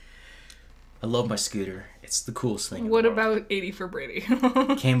 but I love my scooter. It's the coolest thing. What about 80 for Brady?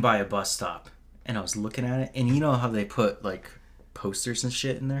 Came by a bus stop, and I was looking at it, and you know how they put like posters and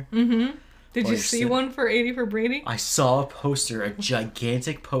shit in there? Mm-hmm. Did you see one for 80 for Brady? I saw a poster, a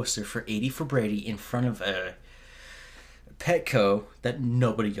gigantic poster for 80 for Brady in front of a Petco that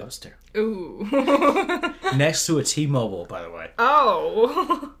nobody goes to. Ooh. Next to a T-Mobile, by the way.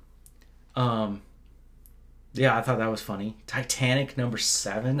 Oh. Yeah, I thought that was funny. Titanic number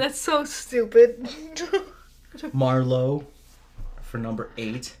 7. That's so stupid. Marlowe for number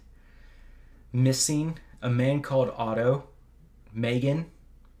 8. Missing, A Man Called Otto. Megan,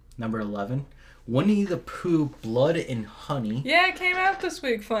 number 11. Winnie the Pooh, Blood and Honey. Yeah, it came out this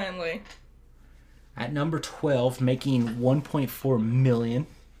week finally. At number 12, making 1.4 million.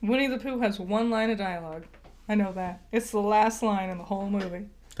 Winnie the Pooh has one line of dialogue. I know that. It's the last line in the whole movie.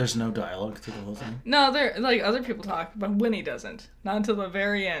 There's no dialogue through the whole thing? No, there like other people talk, but Winnie doesn't. Not until the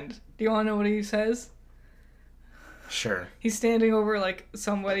very end. Do you want to know what he says? Sure. He's standing over like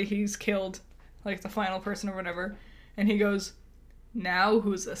somebody he's killed, like the final person or whatever, and he goes, "Now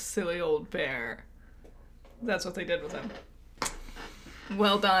who's a silly old bear?" That's what they did with him.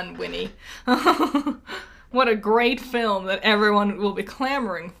 Well done, Winnie. What a great film that everyone will be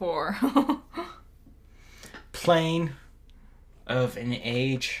clamoring for. Plain of an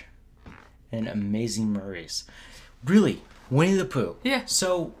age and amazing memories. Really, Winnie the Pooh. Yeah.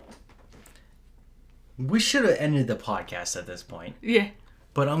 So, we should have ended the podcast at this point. Yeah.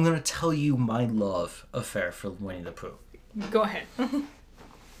 But I'm going to tell you my love affair for Winnie the Pooh. Go ahead.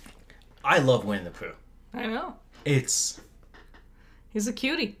 I love Winnie the Pooh. I know. It's... He's a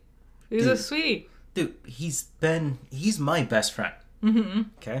cutie. He's a sweetie. Dude, he's my best friend. Mm-hmm.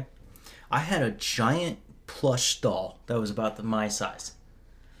 Okay? I had a giant plush doll that was about my size.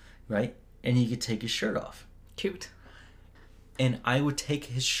 Right? And he could take his shirt off. Cute. And I would take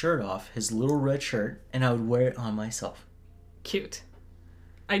his shirt off, his little red shirt, and I would wear it on myself. Cute.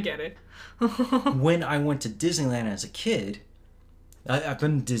 I get it. When I went to Disneyland as a kid, I've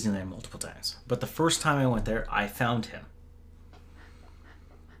been to Disneyland multiple times, but the first time I went there, I found him.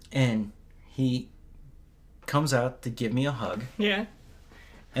 And he comes out to give me a hug. Yeah.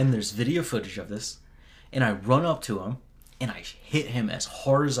 And there's video footage of this. And I run up to him, and I hit him as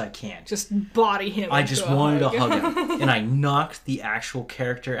hard as I can. Just body him. I just wanted to hug him. And I knocked the actual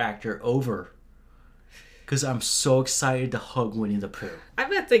character actor over. Because I'm so excited to hug Winnie the Pooh. I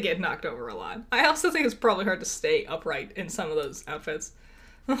bet they get knocked over a lot. I also think it's probably hard to stay upright in some of those outfits.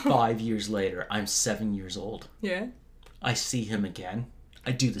 5 years later, I'm 7 years old. Yeah. I see him again.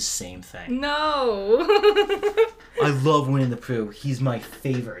 I do the same thing. No. I love Winnie the Pooh. He's my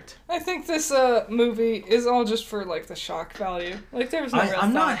favorite. I think this movie is all just for like the shock value. Like there was no real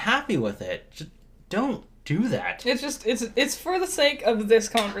I'm not thought. happy with it. Just don't do that. It's just it's for the sake of this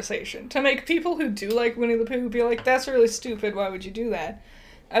conversation to make people who do like Winnie the Pooh be like, "That's really stupid. Why would you do that?"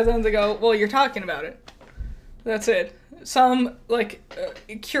 And then they go, "Well, you're talking about it." That's it. Some like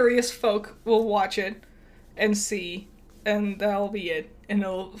curious folk will watch it and see, and that'll be it, and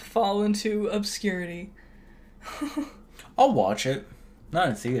it'll fall into obscurity. I'll watch it. Not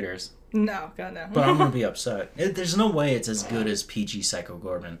in theaters. No, God no. But I'm going to be upset. There's no way it's as good as PG Psycho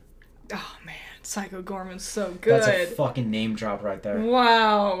Gorman. Oh man, Psycho Gorman's so good. That's a fucking name drop right there.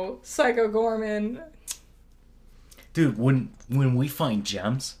 Wow, Psycho Gorman. Dude, when we find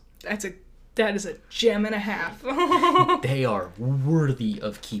gems, That is a gem and a half. they are worthy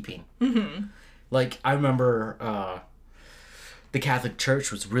of keeping. Mm-hmm. Like, I remember the Catholic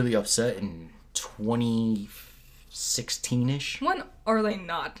Church was really upset in 2016-ish. When are they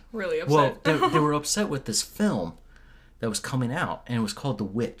not really upset? Well, they were upset with this film that was coming out, and it was called The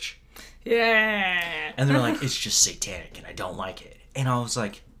Witch. Yeah. And they're like, it's just satanic, and I don't like it. And I was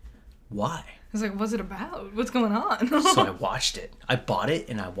like, why? I was like, what's it about? What's going on? So I watched it. I bought it,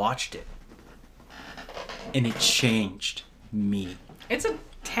 and I watched it. And it changed me. It's a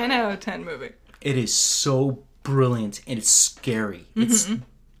 10 out of 10 movie. It is so brilliant, and it's scary. Mm-hmm. It's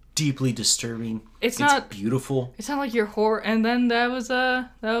deeply disturbing. It's not beautiful. It's not like your horror. And then that was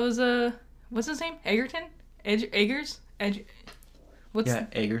what's his name? Egerton? Eggers? Eggers.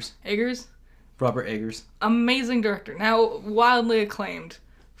 Eggers? Robert Eggers. Amazing director. Now wildly acclaimed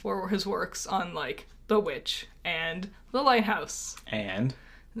for his works on like The Witch and The Lighthouse. And?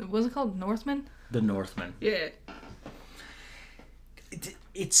 What was it called? Northman? The Northman. Yeah.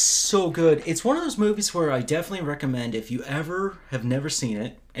 It's so good. It's one of those movies where I definitely recommend if you ever have never seen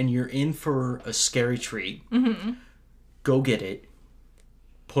it and you're in for a scary treat, go get it.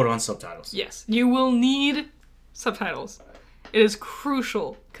 Put on subtitles. Yes. You will need subtitles. It is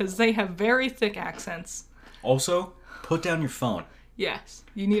crucial because they have very thick accents. Also, put down your phone. Yes.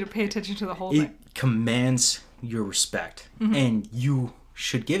 You need to pay attention to the whole thing. It commands your respect. And you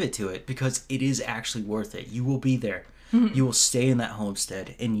should give it to it because it is actually worth it. You will be there. You will stay in that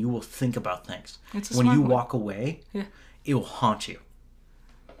homestead and you will think about things. When you walk away, it will haunt you.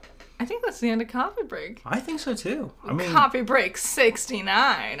 I think that's the end of Coffee Break. I think so too. I mean, Coffee Break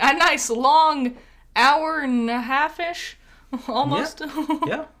 69. A nice long hour and a half-ish. Almost.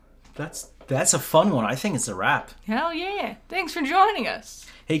 Yeah. That's a fun one. I think it's a wrap. Hell yeah. Thanks for joining us.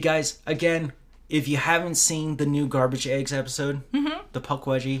 Hey guys, again, if you haven't seen the new Garbage Eggs episode, the Puck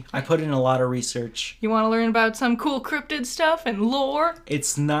Wedgie, I put in a lot of research. You want to learn about some cool cryptid stuff and lore?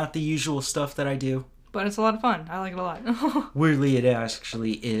 It's not the usual stuff that I do. But it's a lot of fun. I like it a lot. Weirdly, it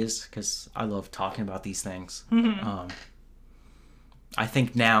actually is, because I love talking about these things. I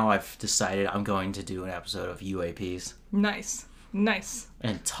think now I've decided I'm going to do an episode of UAPs. Nice. Nice.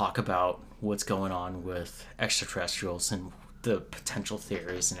 and talk about what's going on with extraterrestrials and the potential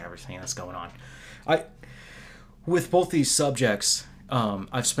theories and everything that's going on. With both these subjects,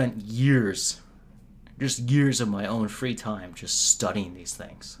 I've spent years of my own free time just studying these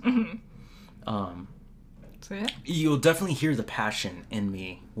things. So yeah. You'll definitely hear the passion in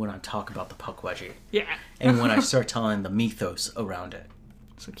me when I talk about the puck wedgie. Yeah. And when I start telling the mythos around it.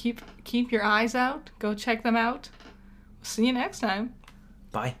 So keep your eyes out. Go check them out. See you next time.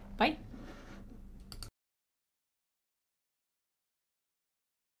 Bye. Bye.